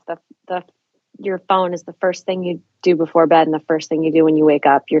that if your phone is the first thing you do before bed and the first thing you do when you wake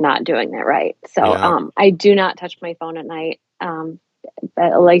up, you're not doing it right. So Yeah. I do not touch my phone at night,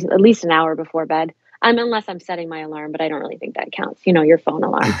 at least an hour before bed. Unless I'm setting my alarm, but I don't really think that counts. Your phone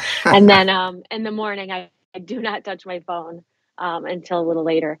alarm. And then in the morning, I do not touch my phone until a little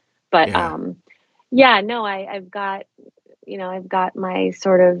later. But I've got my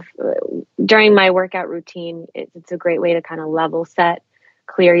sort of during my workout routine. It's a great way to kind of level set,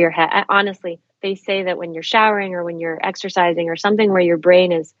 clear your head. Honestly, they say that when you're showering or when you're exercising or something where your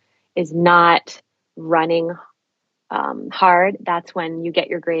brain is not running hard, that's when you get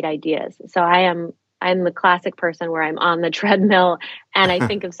your great ideas. So I'm the classic person where I'm on the treadmill and I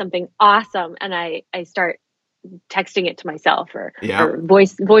think of something awesome and I start texting it to myself or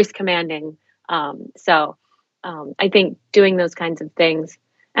voice commanding. I think doing those kinds of things,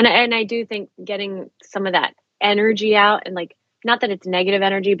 and I do think getting some of that energy out, and like, not that it's negative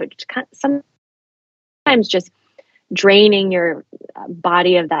energy, but sometimes just draining your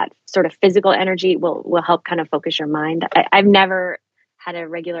body of that sort of physical energy will help kind of focus your mind. I've never had a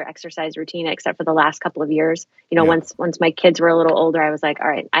regular exercise routine except for the last couple of years. Once my kids were a little older, I was like, all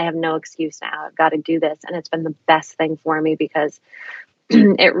right, I have no excuse now. I've got to do this. And it's been the best thing for me because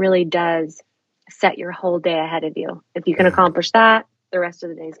it really does set your whole day ahead of you. If you can accomplish that, the rest of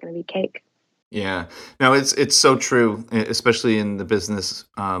the day is going to be cake. Yeah, no, it's so true, especially in the business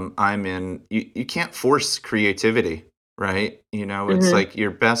I'm in. You can't force creativity, right? It's Hmm. like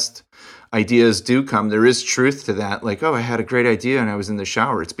your best ideas do come. There is truth to that. Like, oh, I had a great idea and I was in the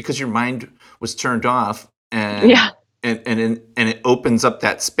shower. It's because your mind was turned off, and Yeah. and it opens up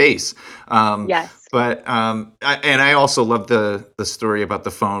that space. Um, Yes. and I also love the story about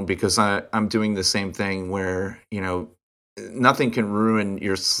the phone, because I'm doing the same thing where, nothing can ruin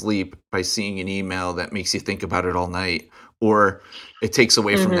your sleep by seeing an email that makes you think about it all night, or it takes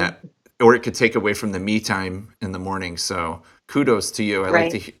away from Hmm. that, or it could take away from the me time in the morning. So kudos to you.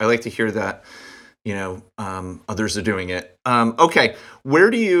 Right. I like to hear that, others are doing it. Okay,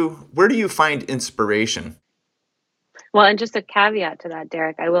 where do you find inspiration? Well, and just a caveat to that,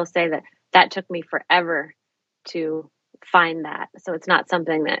 Derek, I will say that that took me forever to find that. So it's not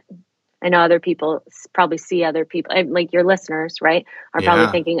something that I know other people probably see other people, like your listeners, right, are probably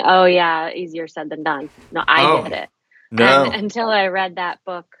Yeah. thinking, oh, yeah, easier said than done. No, I Oh, get it. And no. until I read that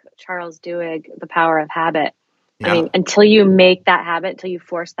book, Charles Duhigg, The Power of Habit, I Yeah. mean, until you make that habit, until you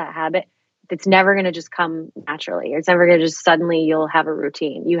force that habit, it's never going to just come naturally. It's never going to just suddenly you'll have a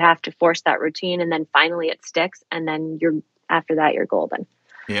routine. You have to force that routine, and then finally it sticks, and then after that you're golden.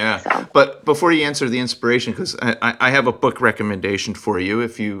 Yeah. So, But before you answer the inspiration, because I have a book recommendation for you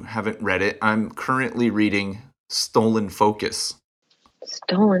if you haven't read it. I'm currently reading Stolen Focus.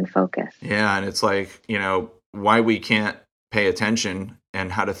 stolen focus. Yeah. And it's like, why we can't pay attention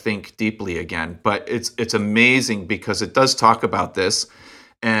and how to think deeply again. But it's amazing because it does talk about this.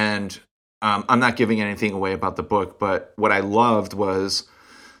 And I'm not giving anything away about the book, but what I loved was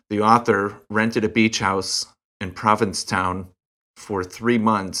the author rented a beach house in Provincetown for 3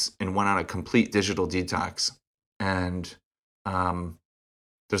 months and went on a complete digital detox. And um,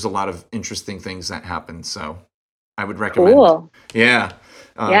 there's a lot of interesting things that happen. So I would recommend. Cool. Yeah.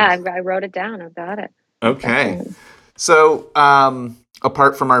 Yeah, Um, I wrote it down. I've got it. okay. Definitely. So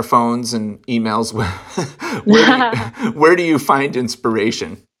apart from our phones and emails, where do you, where do you find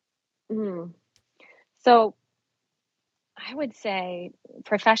inspiration? Mm. So I would say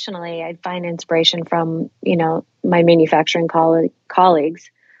professionally, I'd find inspiration from, my manufacturing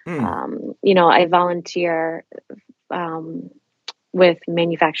colleagues. Hmm. I volunteer um, with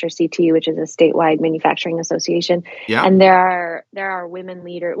Manufacturer CT, which is a statewide manufacturing association, Yeah. and there are women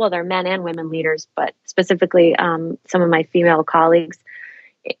leaders. Well, there are men and women leaders, but specifically some of my female colleagues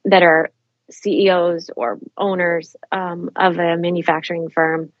that are CEOs or owners of a manufacturing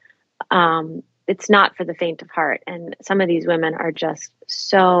firm. It's not for the faint of heart. And some of these women are just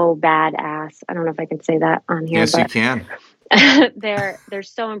so badass. I don't know if I can say that on here, Yes, you but can. they're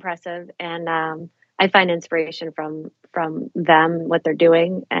so impressive, and I find inspiration from them, what they're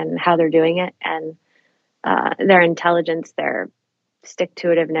doing and how they're doing it, and their intelligence, their stick to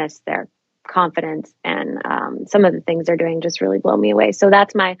itiveness, their confidence, and some of the things they're doing just really blow me away. So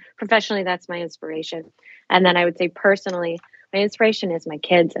that's my professionally, that's my inspiration. And then I would say personally, my inspiration is my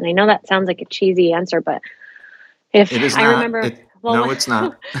kids. And I know that sounds like a cheesy answer, but if It is I not. remember, No, well, it's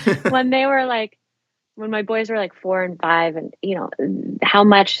not. when they were like, when my boys were like 4 and 5, and how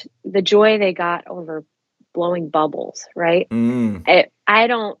much the joy they got over blowing bubbles, right? Mm. I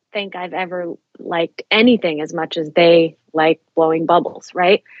don't think I've ever liked anything as much as they like blowing bubbles,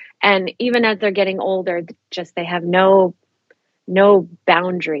 right? And even as they're getting older, just they have no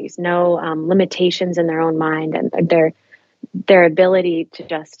boundaries, no limitations in their own mind, and their ability to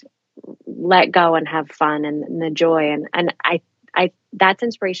just let go and have fun, and the joy, and I that's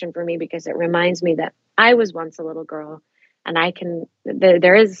inspiration for me, because it reminds me that I was once a little girl, and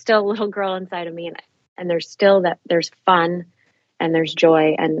there is still a little girl inside of me, and there's still there's fun and there's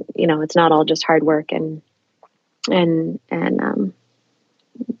joy, and it's not all just hard work, and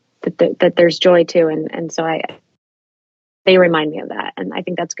that there's joy too, and so they remind me of that, and I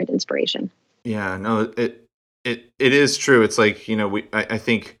think that's good inspiration. Yeah, no, it is true. It's like, I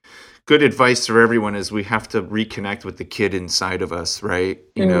think good advice for everyone is we have to reconnect with the kid inside of us, right?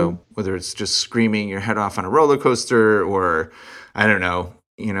 Mm. Whether it's just screaming your head off on a roller coaster, or I don't know,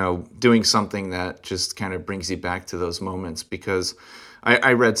 doing something that just kind of brings you back to those moments. Because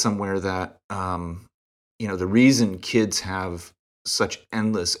I read somewhere that the reason kids have such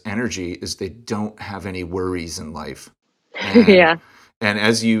endless energy is they don't have any worries in life. And Yeah.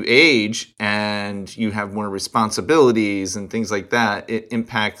 as you age and you have more responsibilities and things like that, it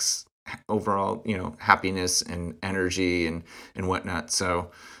impacts overall, happiness and energy and whatnot. So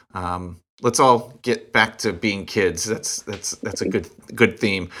let's all get back to being kids. That's a good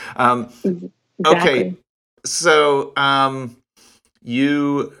theme. Okay, Exactly. so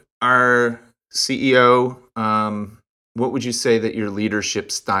you are CEO. What would you say that your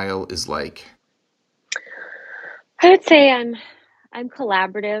leadership style is like? I would say I'm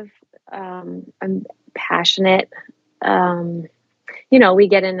collaborative. I'm passionate. we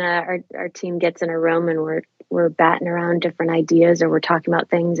get in our team gets in a room and we're batting around different ideas or we're talking about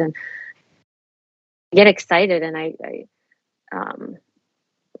things and get excited and um,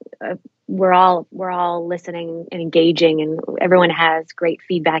 we're all listening and engaging and everyone has great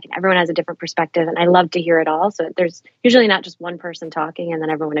feedback and everyone has a different perspective and I love to hear it all. So there's usually not just one person talking and then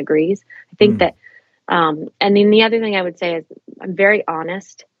everyone agrees. I think that and then the other thing I would say is I'm very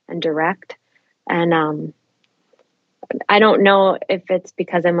honest and direct and I don't know if it's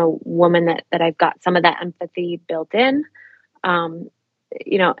because I'm a woman that I've got some of that empathy built in. Um,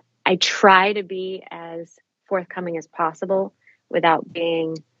 I try to be as forthcoming as possible without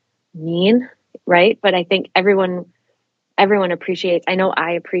being mean, right? But I think everyone appreciates. I know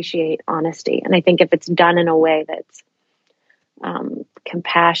I appreciate honesty, and I think if it's done in a way that's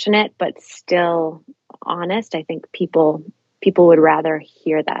compassionate but still honest, I think people would rather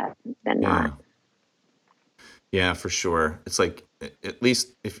hear that than not. Yeah, for sure. It's like at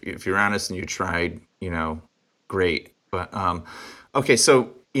least if you're honest and you tried, great. But okay,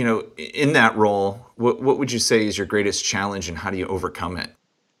 so in that role, what would you say is your greatest challenge, and how do you overcome it?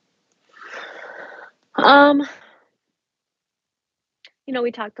 Um,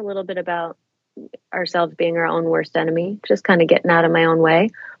 we talked a little bit about ourselves being our own worst enemy, just kind of getting out of my own way.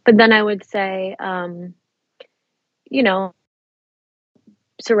 But then I would say, you know,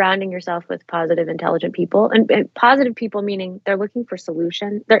 surrounding yourself with positive, intelligent people, and positive people meaning they're looking for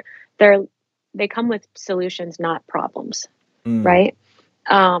solutions. They come with solutions, not problems, Mm, right?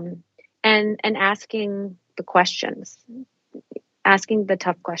 And asking the questions, asking the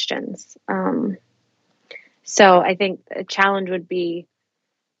tough questions. So I think a challenge would be,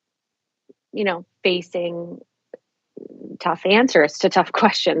 facing tough answers to tough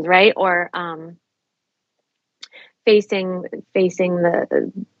questions, right? Or facing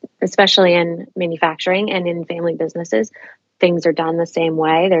the, especially in manufacturing and in family businesses, things are done the same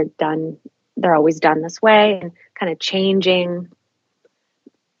way. They're always done this way, and kind of changing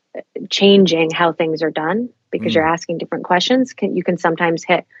how things are done because you're mm. asking different questions. You can sometimes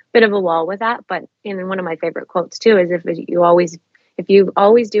hit a bit of a wall with that. But in one of my favorite quotes too is if you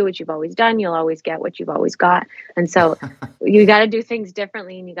always do what you've always done, you'll always get what you've always got. And so you got to do things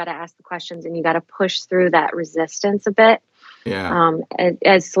differently and you got to ask the questions and you got to push through that resistance a bit, Yeah.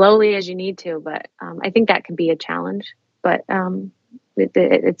 as slowly as you need to. But I think that can be a challenge, but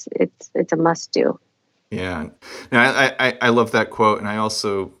it's a must do. Yeah. No, I love that quote, and I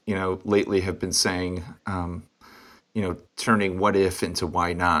also, lately have been saying, turning what if into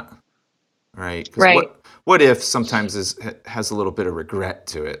why not, right? Because Right. what if sometimes has a little bit of regret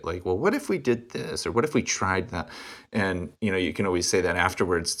to it, like, well, what if we did this, or what if we tried that, and you can always say that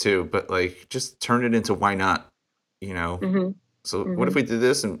afterwards too, but like just turn it into why not, you know. Hmm. So what if Hmm. we did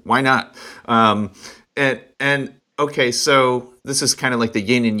this, and why not? Um, and okay, so this is kind of like the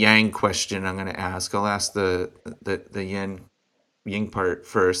yin and yang question I'm going to ask. I'll ask the yin part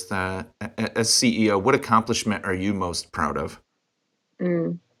first. As CEO, what accomplishment are you most proud of?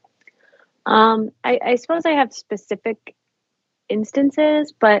 Mm. I suppose I have specific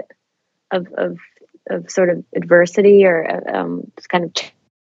instances, but of sort of adversity or kind of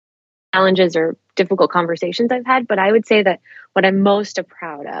challenges or difficult conversations I've had. But I would say that what I'm most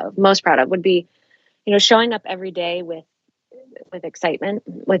proud of would be, showing up every day with excitement,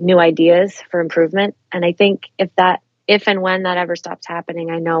 with new ideas for improvement. And I think if and when that ever stops happening,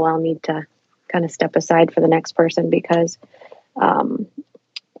 I know I'll need to kind of step aside for the next person because um,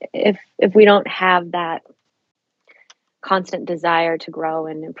 if we don't have that constant desire to grow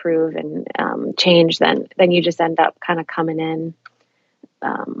and improve and change, then you just end up kind of coming in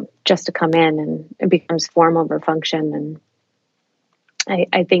just to come in, and it becomes form over function. And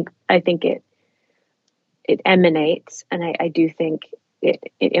I think it emanates, and I do think it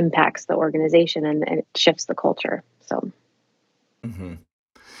impacts the organization and it shifts the culture. So Hmm.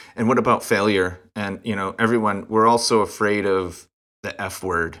 And what about failure? And everyone, we're also afraid of the F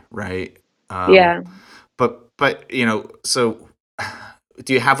word, right? Um, yeah. but so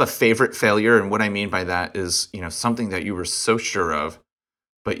do you have a favorite failure? And what I mean by that is, something that you were so sure of,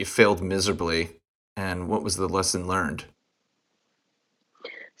 but you failed miserably. And what was the lesson learned?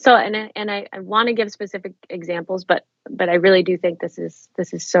 So I want to give specific examples, but I really do think this is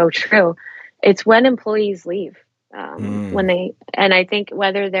so true. It's when employees leave, Mm, when they and I think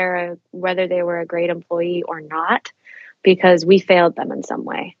whether they were a great employee or not, because we failed them in some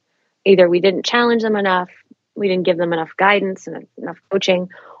way. Either we didn't challenge them enough, we didn't give them enough guidance and enough coaching,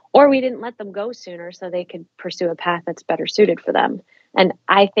 or we didn't let them go sooner so they could pursue a path that's better suited for them. And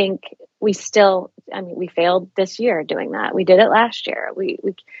I think we failed this year doing that. We did it last year.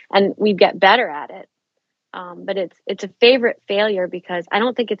 And we get better at it. But it's a favorite failure because I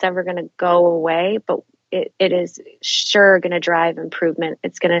don't think it's ever going to go away, but it is sure going to drive improvement.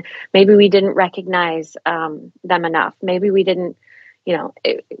 It's going to, maybe we didn't recognize them enough. Maybe we didn't,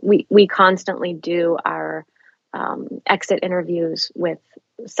 we constantly do our exit interviews with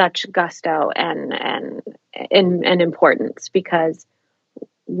such gusto and importance because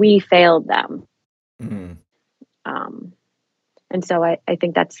we failed them. Mm. And so I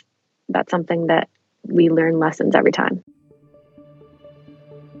think that's something that we learn lessons every time.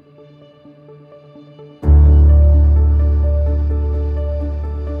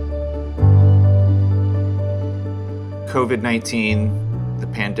 COVID-19, the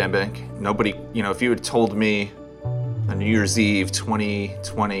pandemic, nobody, if you had told me on New Year's Eve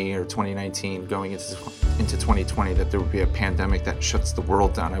 2020 or 2019 going into 2020 that there would be a pandemic that shuts the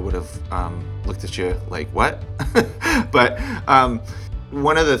world down, I would have looked at you like, what? But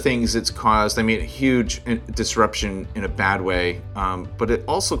one of the things it's caused, a huge disruption in a bad way, but it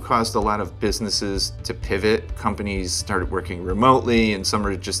also caused a lot of businesses to pivot. Companies started working remotely, and some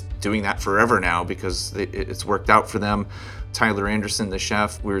are just doing that forever now because it's worked out for them. Tyler Anderson, the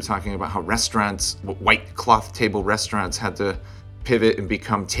chef, we were talking about how restaurants, white cloth table restaurants, had to pivot and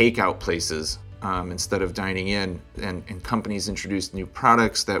become takeout places instead of dining in, and companies introduced new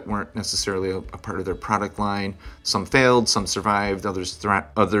products that weren't necessarily a part of their product line. Some failed, some survived, others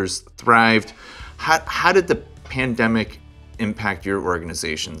thrived. How did the pandemic impact your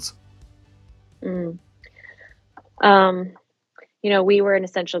organizations? We were an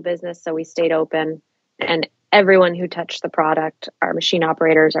essential business, so we stayed open, and everyone who touched the product, our machine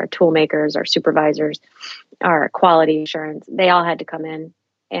operators, our tool makers, our supervisors, our quality assurance, they all had to come in.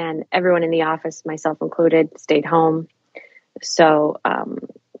 And everyone in the office, myself included, stayed home. So how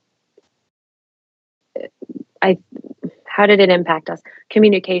did it impact us?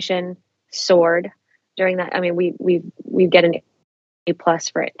 Communication soared during that. We get an A+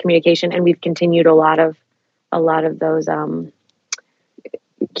 for communication, and we've continued a lot of those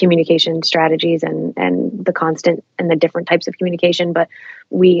communication strategies and the constant and the different types of communication. But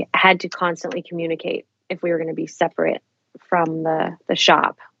we had to constantly communicate if we were going to be separate from the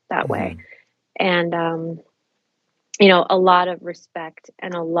shop that way. And, a lot of respect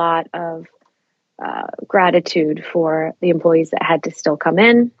and a lot of gratitude for the employees that had to still come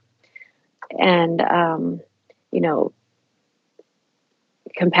in, and,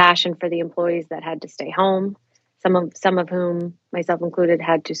 compassion for the employees that had to stay home. Some of whom, myself included,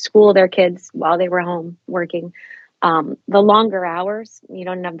 had to school their kids while they were home working. The longer hours, you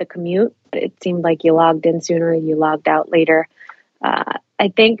don't have the commute, but it seemed like you logged in sooner, you logged out later. I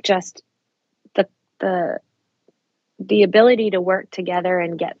think just the ability to work together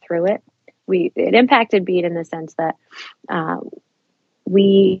and get through it. It impacted Bead in the sense that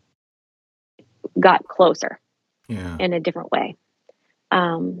we got closer in a different way.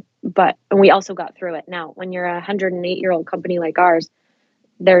 But we also got through it. Now, when you're a 108-year-old company like ours,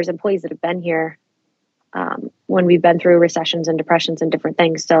 there's employees that have been here when we've been through recessions and depressions and different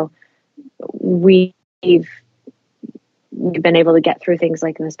things. So we've been able to get through things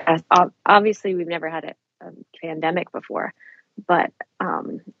like in this past. Obviously, we've never had a pandemic before, but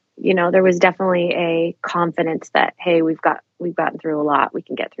there was definitely a confidence that, hey, we've gotten through a lot. We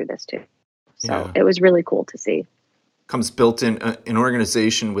can get through this too. So It was really cool to see. Comes built in an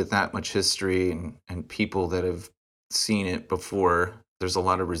organization with that much history and people that have seen it before. There's a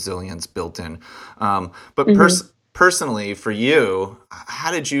lot of resilience built in. But personally, for you,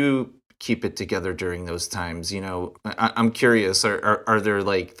 how did you keep it together during those times? I'm curious, are there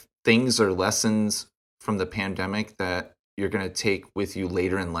like things or lessons from the pandemic that you're going to take with you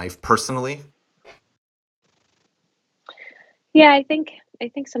later in life personally? Yeah, I think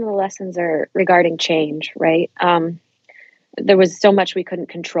some of the lessons are regarding change, right? There was so much we couldn't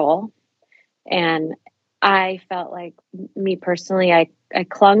control. And I felt like, me personally, I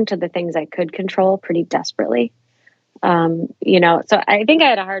clung to the things I could control pretty desperately. So I think I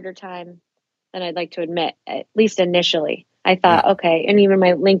had a harder time than I'd like to admit, at least initially. I thought, okay, and even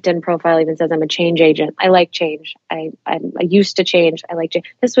my LinkedIn profile even says I'm a change agent. I like change. I used to change. I like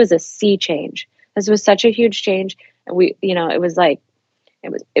change. This was a sea change. This was such a huge change. And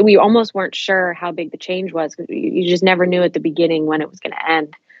we almost weren't sure how big the change was. You just never knew at the beginning when it was going to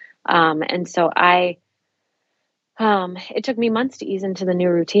end. And so it took me months to ease into the new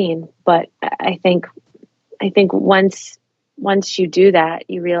routine. But I think once you do that,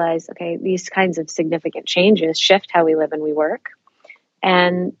 you realize, okay, these kinds of significant changes shift how we live and we work.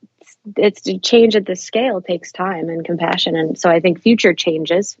 And it's to change at this scale takes time and compassion. And so I think future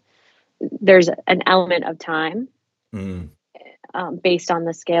changes, there's an element of time. based on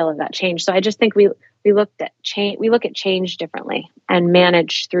the scale of that change. So I just think we looked at change. We look at change differently and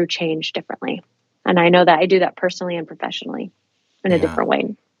manage through change differently. And I know that I do that personally and professionally in a Yeah. different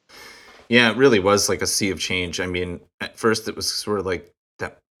way. Yeah, it really was like a sea of change. I mean, at first it was sort of like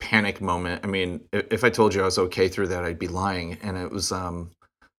that panic moment. I mean, if I told you I was okay through that, I'd be lying. And it was,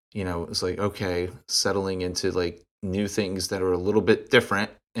 it was like, okay, settling into like new things that are a little bit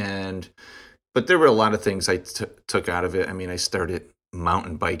different. But there were a lot of things I took out of it. I mean, I started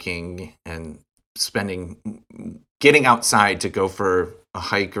mountain biking and getting outside to go for a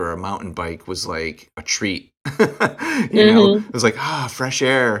hike or a mountain bike was like a treat. It was like, fresh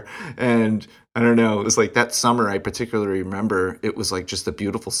air. And I don't know, it was like that summer I particularly remember, it was like just a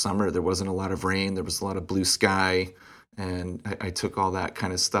beautiful summer. There wasn't a lot of rain, there was a lot of blue sky. And I took all that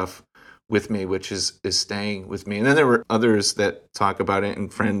kind of stuff with me, which is staying with me. And then there were others that talk about it,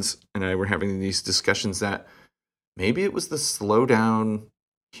 and friends and I were having these discussions that maybe it was the slowdown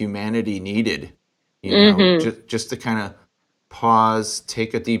humanity needed, just to kind of pause,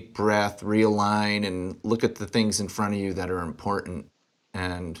 take a deep breath, realign, and look at the things in front of you that are important.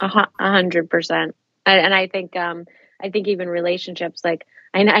 And 100%. And I think even relationships, like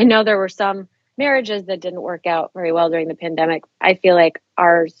I know there were some marriages that didn't work out very well during the pandemic. I feel like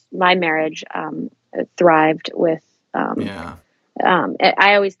my marriage, thrived with, yeah,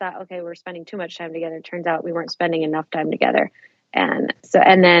 I always thought, okay, we're spending too much time together. It turns out we weren't spending enough time together. And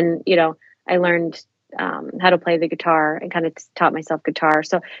then, I learned, how to play the guitar and kind of taught myself guitar.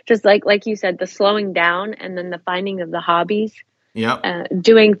 So just like you said, the slowing down and then the finding of the hobbies, yep,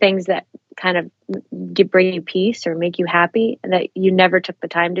 doing things that kind of bring you peace or make you happy that you never took the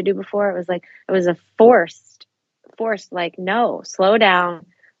time to do before. It was a forced, like, no, slow down.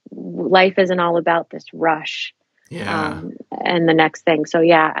 Life isn't all about this rush. yeah. And the next thing. So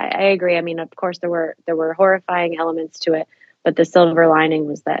yeah, I agree. I mean, of course there were horrifying elements to it, but the silver lining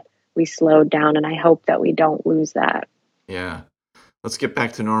was that we slowed down, and I hope that we don't lose that. Yeah. Let's get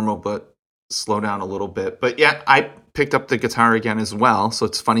back to normal, but slow down a little bit. But yeah, I picked up the guitar again as well. So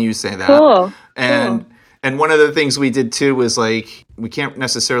it's funny you say that. Cool. And Cool. and one of the things we did too was like we can't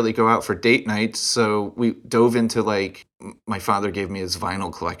necessarily go out for date nights, so we dove into like my father gave me his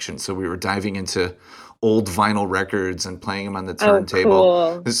vinyl collection, so we were diving into old vinyl records and playing them on the Oh,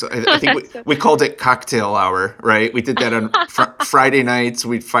 turntable. cool. I think we called it cocktail hour, right? We did that on Friday nights.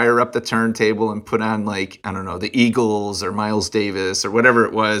 We'd fire up the turntable and put on like, I don't know, the Eagles or Miles Davis or whatever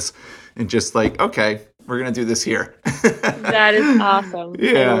it was, and just like, okay, we're gonna do this here. That is awesome.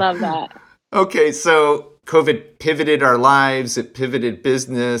 Yeah. I love that. Okay, so COVID pivoted our lives. It pivoted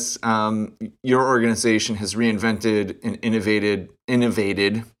business. Your organization has reinvented and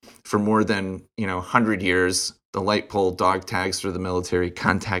innovated for more than 100 years. The light pole dog tags for the military,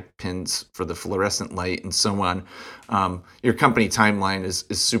 contact pins for the fluorescent light, and so on. Your company timeline is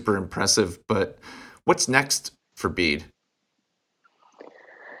super impressive. But what's next for Bead?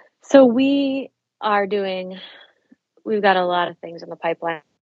 So we've got a lot of things in the pipeline.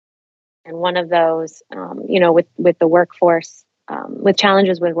 And one of those, with the workforce, with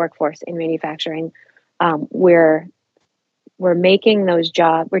challenges with workforce in manufacturing, we're making those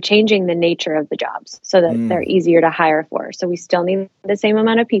jobs, we're changing the nature of the jobs so that they're easier to hire for. So we still need the same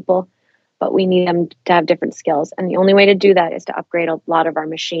amount of people, but we need them to have different skills. And the only way to do that is to upgrade a lot of our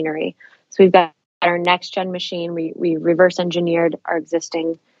machinery. So we've got our next gen machine. We reverse engineered our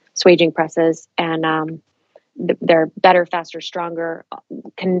existing swaging presses, and they're better, faster, stronger,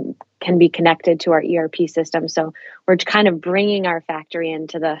 can be connected to our ERP system. So we're kind of bringing our factory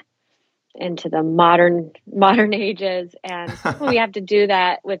into the modern ages, and we have to do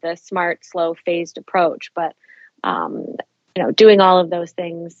that with a smart, slow, phased approach. But doing all of those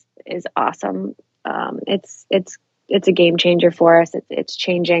things is awesome. It's a game changer for us. It's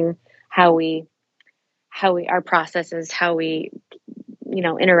changing how our processes, how we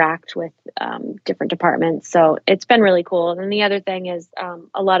interact with different departments. So it's been really cool. And the other thing is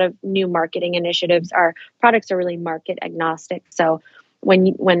a lot of new marketing initiatives. Our products are really market agnostic. So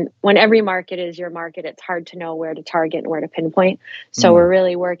when every market is your market, it's hard to know where to target and where to pinpoint. So we're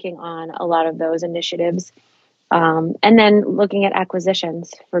really working on a lot of those initiatives. And then looking at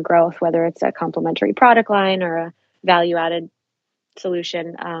acquisitions for growth, whether it's a complementary product line or a value added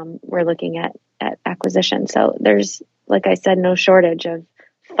solution, we're looking at acquisition. So there's, like I said, no shortage of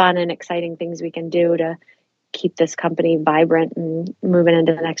fun and exciting things we can do to keep this company vibrant and moving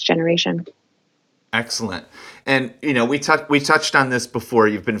into the next generation. Excellent. And we touched on this before.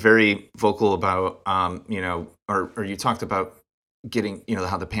 You've been very vocal about or you talked about getting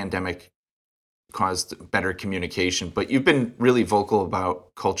how the pandemic caused better communication, but you've been really vocal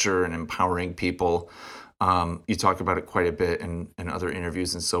about culture and empowering people. You talk about it quite a bit in other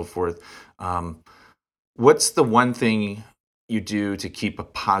interviews and so forth. What's the one thing you do to keep a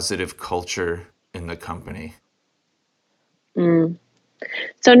positive culture in the company? Mm.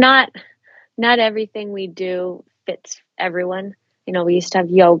 So not everything we do fits everyone. You know, we used to have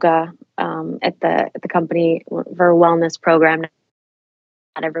yoga at the company for a wellness program.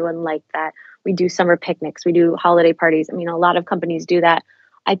 Not everyone liked that. We do summer picnics, we do holiday parties. I mean, a lot of companies do that.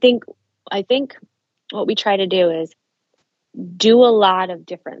 I think I think what we try to do is do a lot of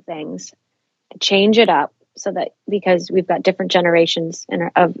different things, change it up so that because we've got different generations in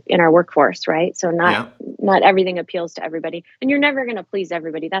our workforce, right? So Yeah. not everything appeals to everybody, and you're never going to please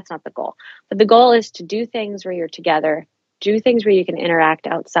everybody. That's not the goal. But the goal is to do things where you're together, do things where you can interact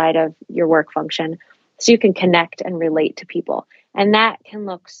outside of your work function, so you can connect and relate to people. And that can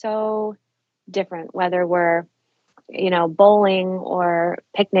look so different whether we're bowling or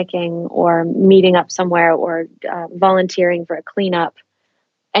picnicking or meeting up somewhere or volunteering for a cleanup,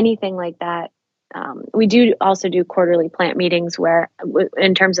 anything like that. We do also do quarterly plant meetings where,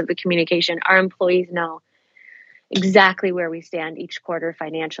 in terms of the communication, our employees know exactly where we stand each quarter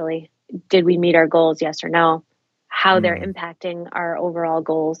financially. Did we meet our goals? Yes or no? How they're Mm. impacting our overall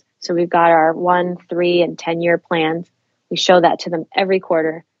goals. So we've got our 1, 3, and 10-year plans. We show that to them every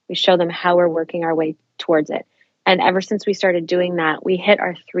quarter. We show them how we're working our way towards it. And ever since we started doing that, we hit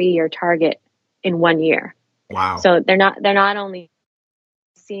our 3-year target in 1 year. Wow. So they're not only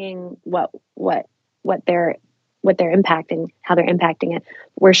seeing what they're impacting, how they're impacting it.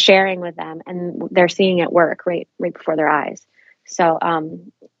 We're sharing with them, and they're seeing it work right before their eyes. So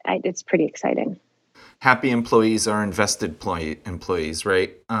it's pretty exciting. Happy employees are invested employees,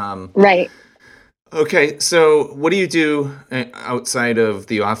 right? Right. Okay, so what do you do outside of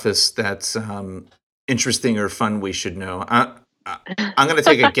the office that's interesting or fun we should know? I'm going to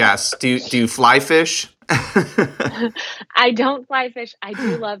take a guess. Do you fly fish? I don't fly fish. I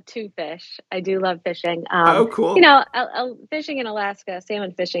do love to fish. I do love fishing. Oh, cool. Fishing in Alaska,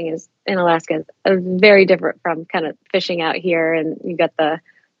 salmon fishing is in Alaska is very different from kind of fishing out here. And you got the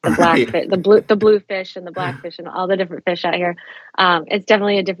black Right. fish, the blue fish and the black fish and all the different fish out here. It's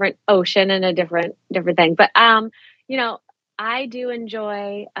definitely a different ocean and a different thing. But I do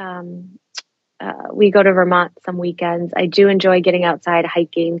enjoy. We go to Vermont some weekends. I do enjoy getting outside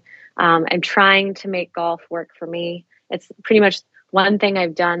hiking. I'm trying to make golf work for me. It's pretty much one thing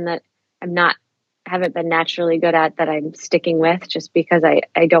I've done that haven't been naturally good at, that I'm sticking with just because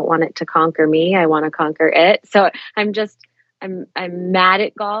I don't want it to conquer me. I want to conquer it. So I'm mad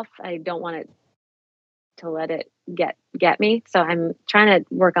at golf. I don't want it to let it get me. So I'm trying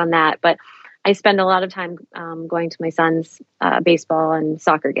to work on that. But I spend a lot of time going to my son's baseball and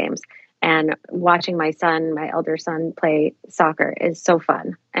soccer games. And watching my elder son, play soccer is so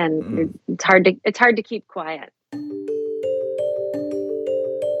fun, and it's hard to keep quiet.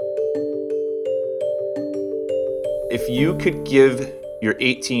 If you could give your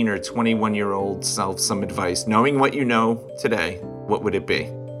 18 or 21-year-old self some advice, knowing what you know today, what would it be?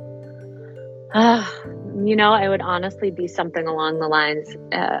 I would honestly be something along the lines,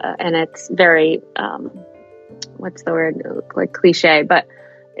 and it's very, what's the word, like cliche, but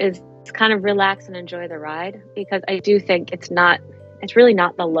it's kind of relax and enjoy the ride, because I do think it's really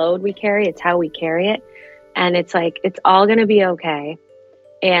not the load we carry, it's how we carry it. And it's like, it's all going to be okay.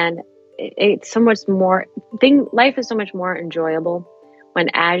 And it's so much more life is so much more enjoyable when,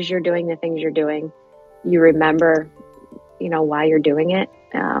 as you're doing the things you're doing, you remember, why you're doing it.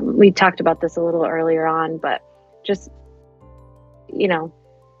 We talked about this a little earlier on, but just,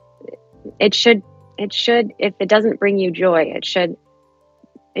 it should, if it doesn't bring you joy, it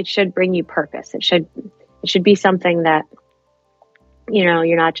should bring you purpose. It should be something that,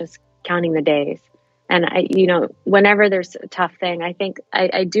 you're not just counting the days. And whenever there's a tough thing, I think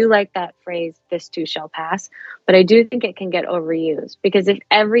I do like that phrase, "this too shall pass," but I do think it can get overused, because if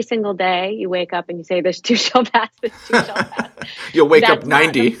every single day you wake up and you say, "this too shall pass, this too shall pass," You'll wake up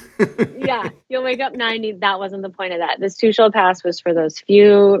 90. Yeah, you'll wake up 90. That wasn't the point of that. "This too shall pass" was for those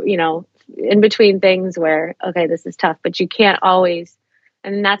few, in between things where, okay, this is tough, but you can't always.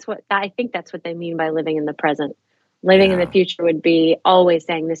 And I think that's what they mean by living in the present. Living in the future would be always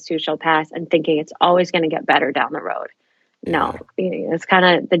saying, "this too shall pass," and thinking it's always going to get better down the road. No, it's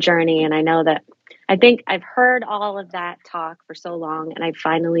kind of the journey. And I think I've heard all of that talk for so long, and I'm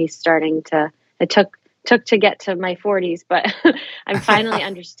finally starting to, it took to get to my 40s, but I'm finally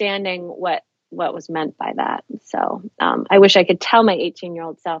understanding what was meant by that. So I wish I could tell my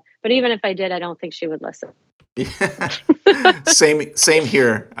 18-year-old self, but even if I did, I don't think she would listen. Yeah. Same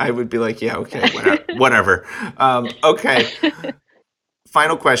here. I would be like, yeah, okay, whatever. Okay.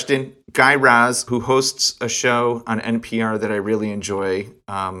 Final question. Guy Raz, who hosts a show on NPR that I really enjoy,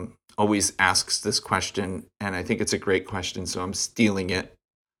 always asks this question, and I think it's a great question, so I'm stealing it.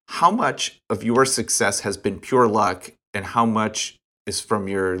 How much of your success has been pure luck, and how much is from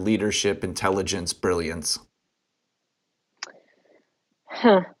your leadership, intelligence, brilliance?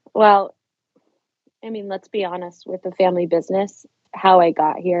 Well, I mean, let's be honest, with the family business, how I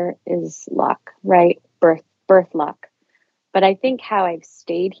got here is luck, right? Birth luck. But I think how I've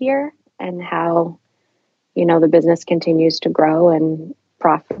stayed here and how, the business continues to grow and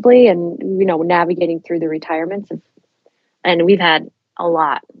profitably and, navigating through the retirements. And we've had a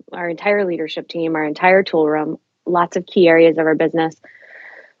lot, our entire leadership team, our entire tool room, lots of key areas of our business.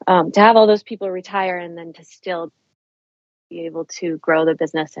 To have all those people retire and then to still be able to grow the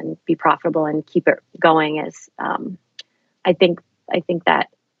business and be profitable and keep it going is, I think that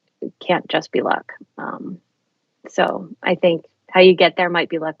can't just be luck. So I think how you get there might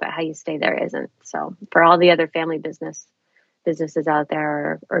be luck, but how you stay there isn't. So for all the other family businesses out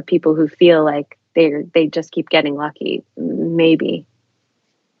there, or people who feel like they just keep getting lucky, maybe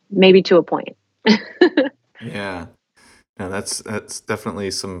to a point. Yeah, no, that's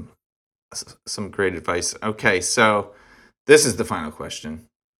definitely some great advice. Okay, so this is the final question.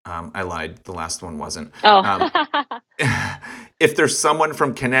 I lied. The last one wasn't. Oh. If there's someone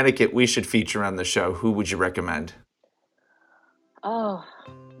from Connecticut we should feature on the show, who would you recommend? Oh,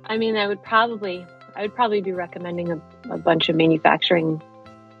 I mean, I would probably be recommending a bunch of manufacturing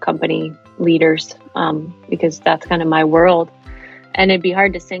company leaders, because that's kind of my world, and it'd be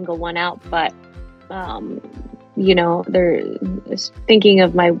hard to single one out. But they're thinking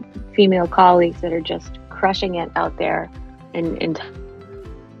of my female colleagues that are just crushing it out there, in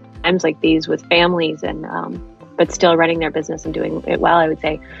times like these with families and but still running their business and doing it well. I would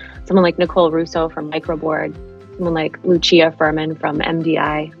say someone like Nicole Russo from Microboard, someone like Lucia Furman from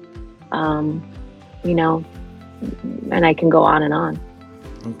MDI, and I can go on and on.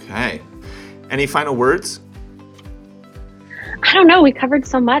 Okay. Any final words? I don't know. We covered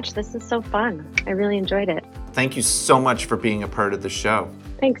so much. This is so fun. I really enjoyed it. Thank you so much for being a part of the show.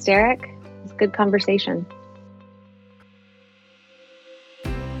 Thanks, Derek. It was a good conversation.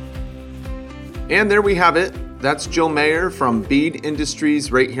 And there we have it. That's Jill Mayer from Bead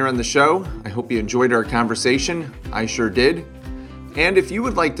Industries right here on the show. I hope you enjoyed our conversation. I sure did. And if you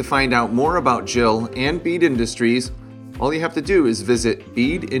would like to find out more about Jill and Bead Industries, all you have to do is visit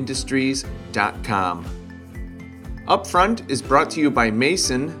beadindustries.com. Upfront is brought to you by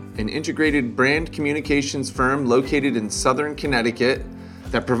Mason, an integrated brand communications firm located in Southern Connecticut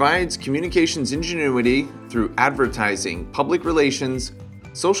that provides communications ingenuity through advertising, public relations,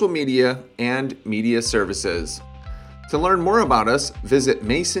 social media, and media services. To learn more about us, visit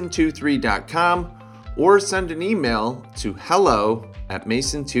mason23.com or send an email to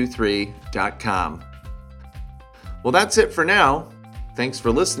hello@mason23.com. Well, that's it for now. Thanks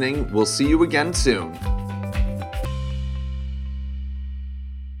for listening. We'll see you again soon.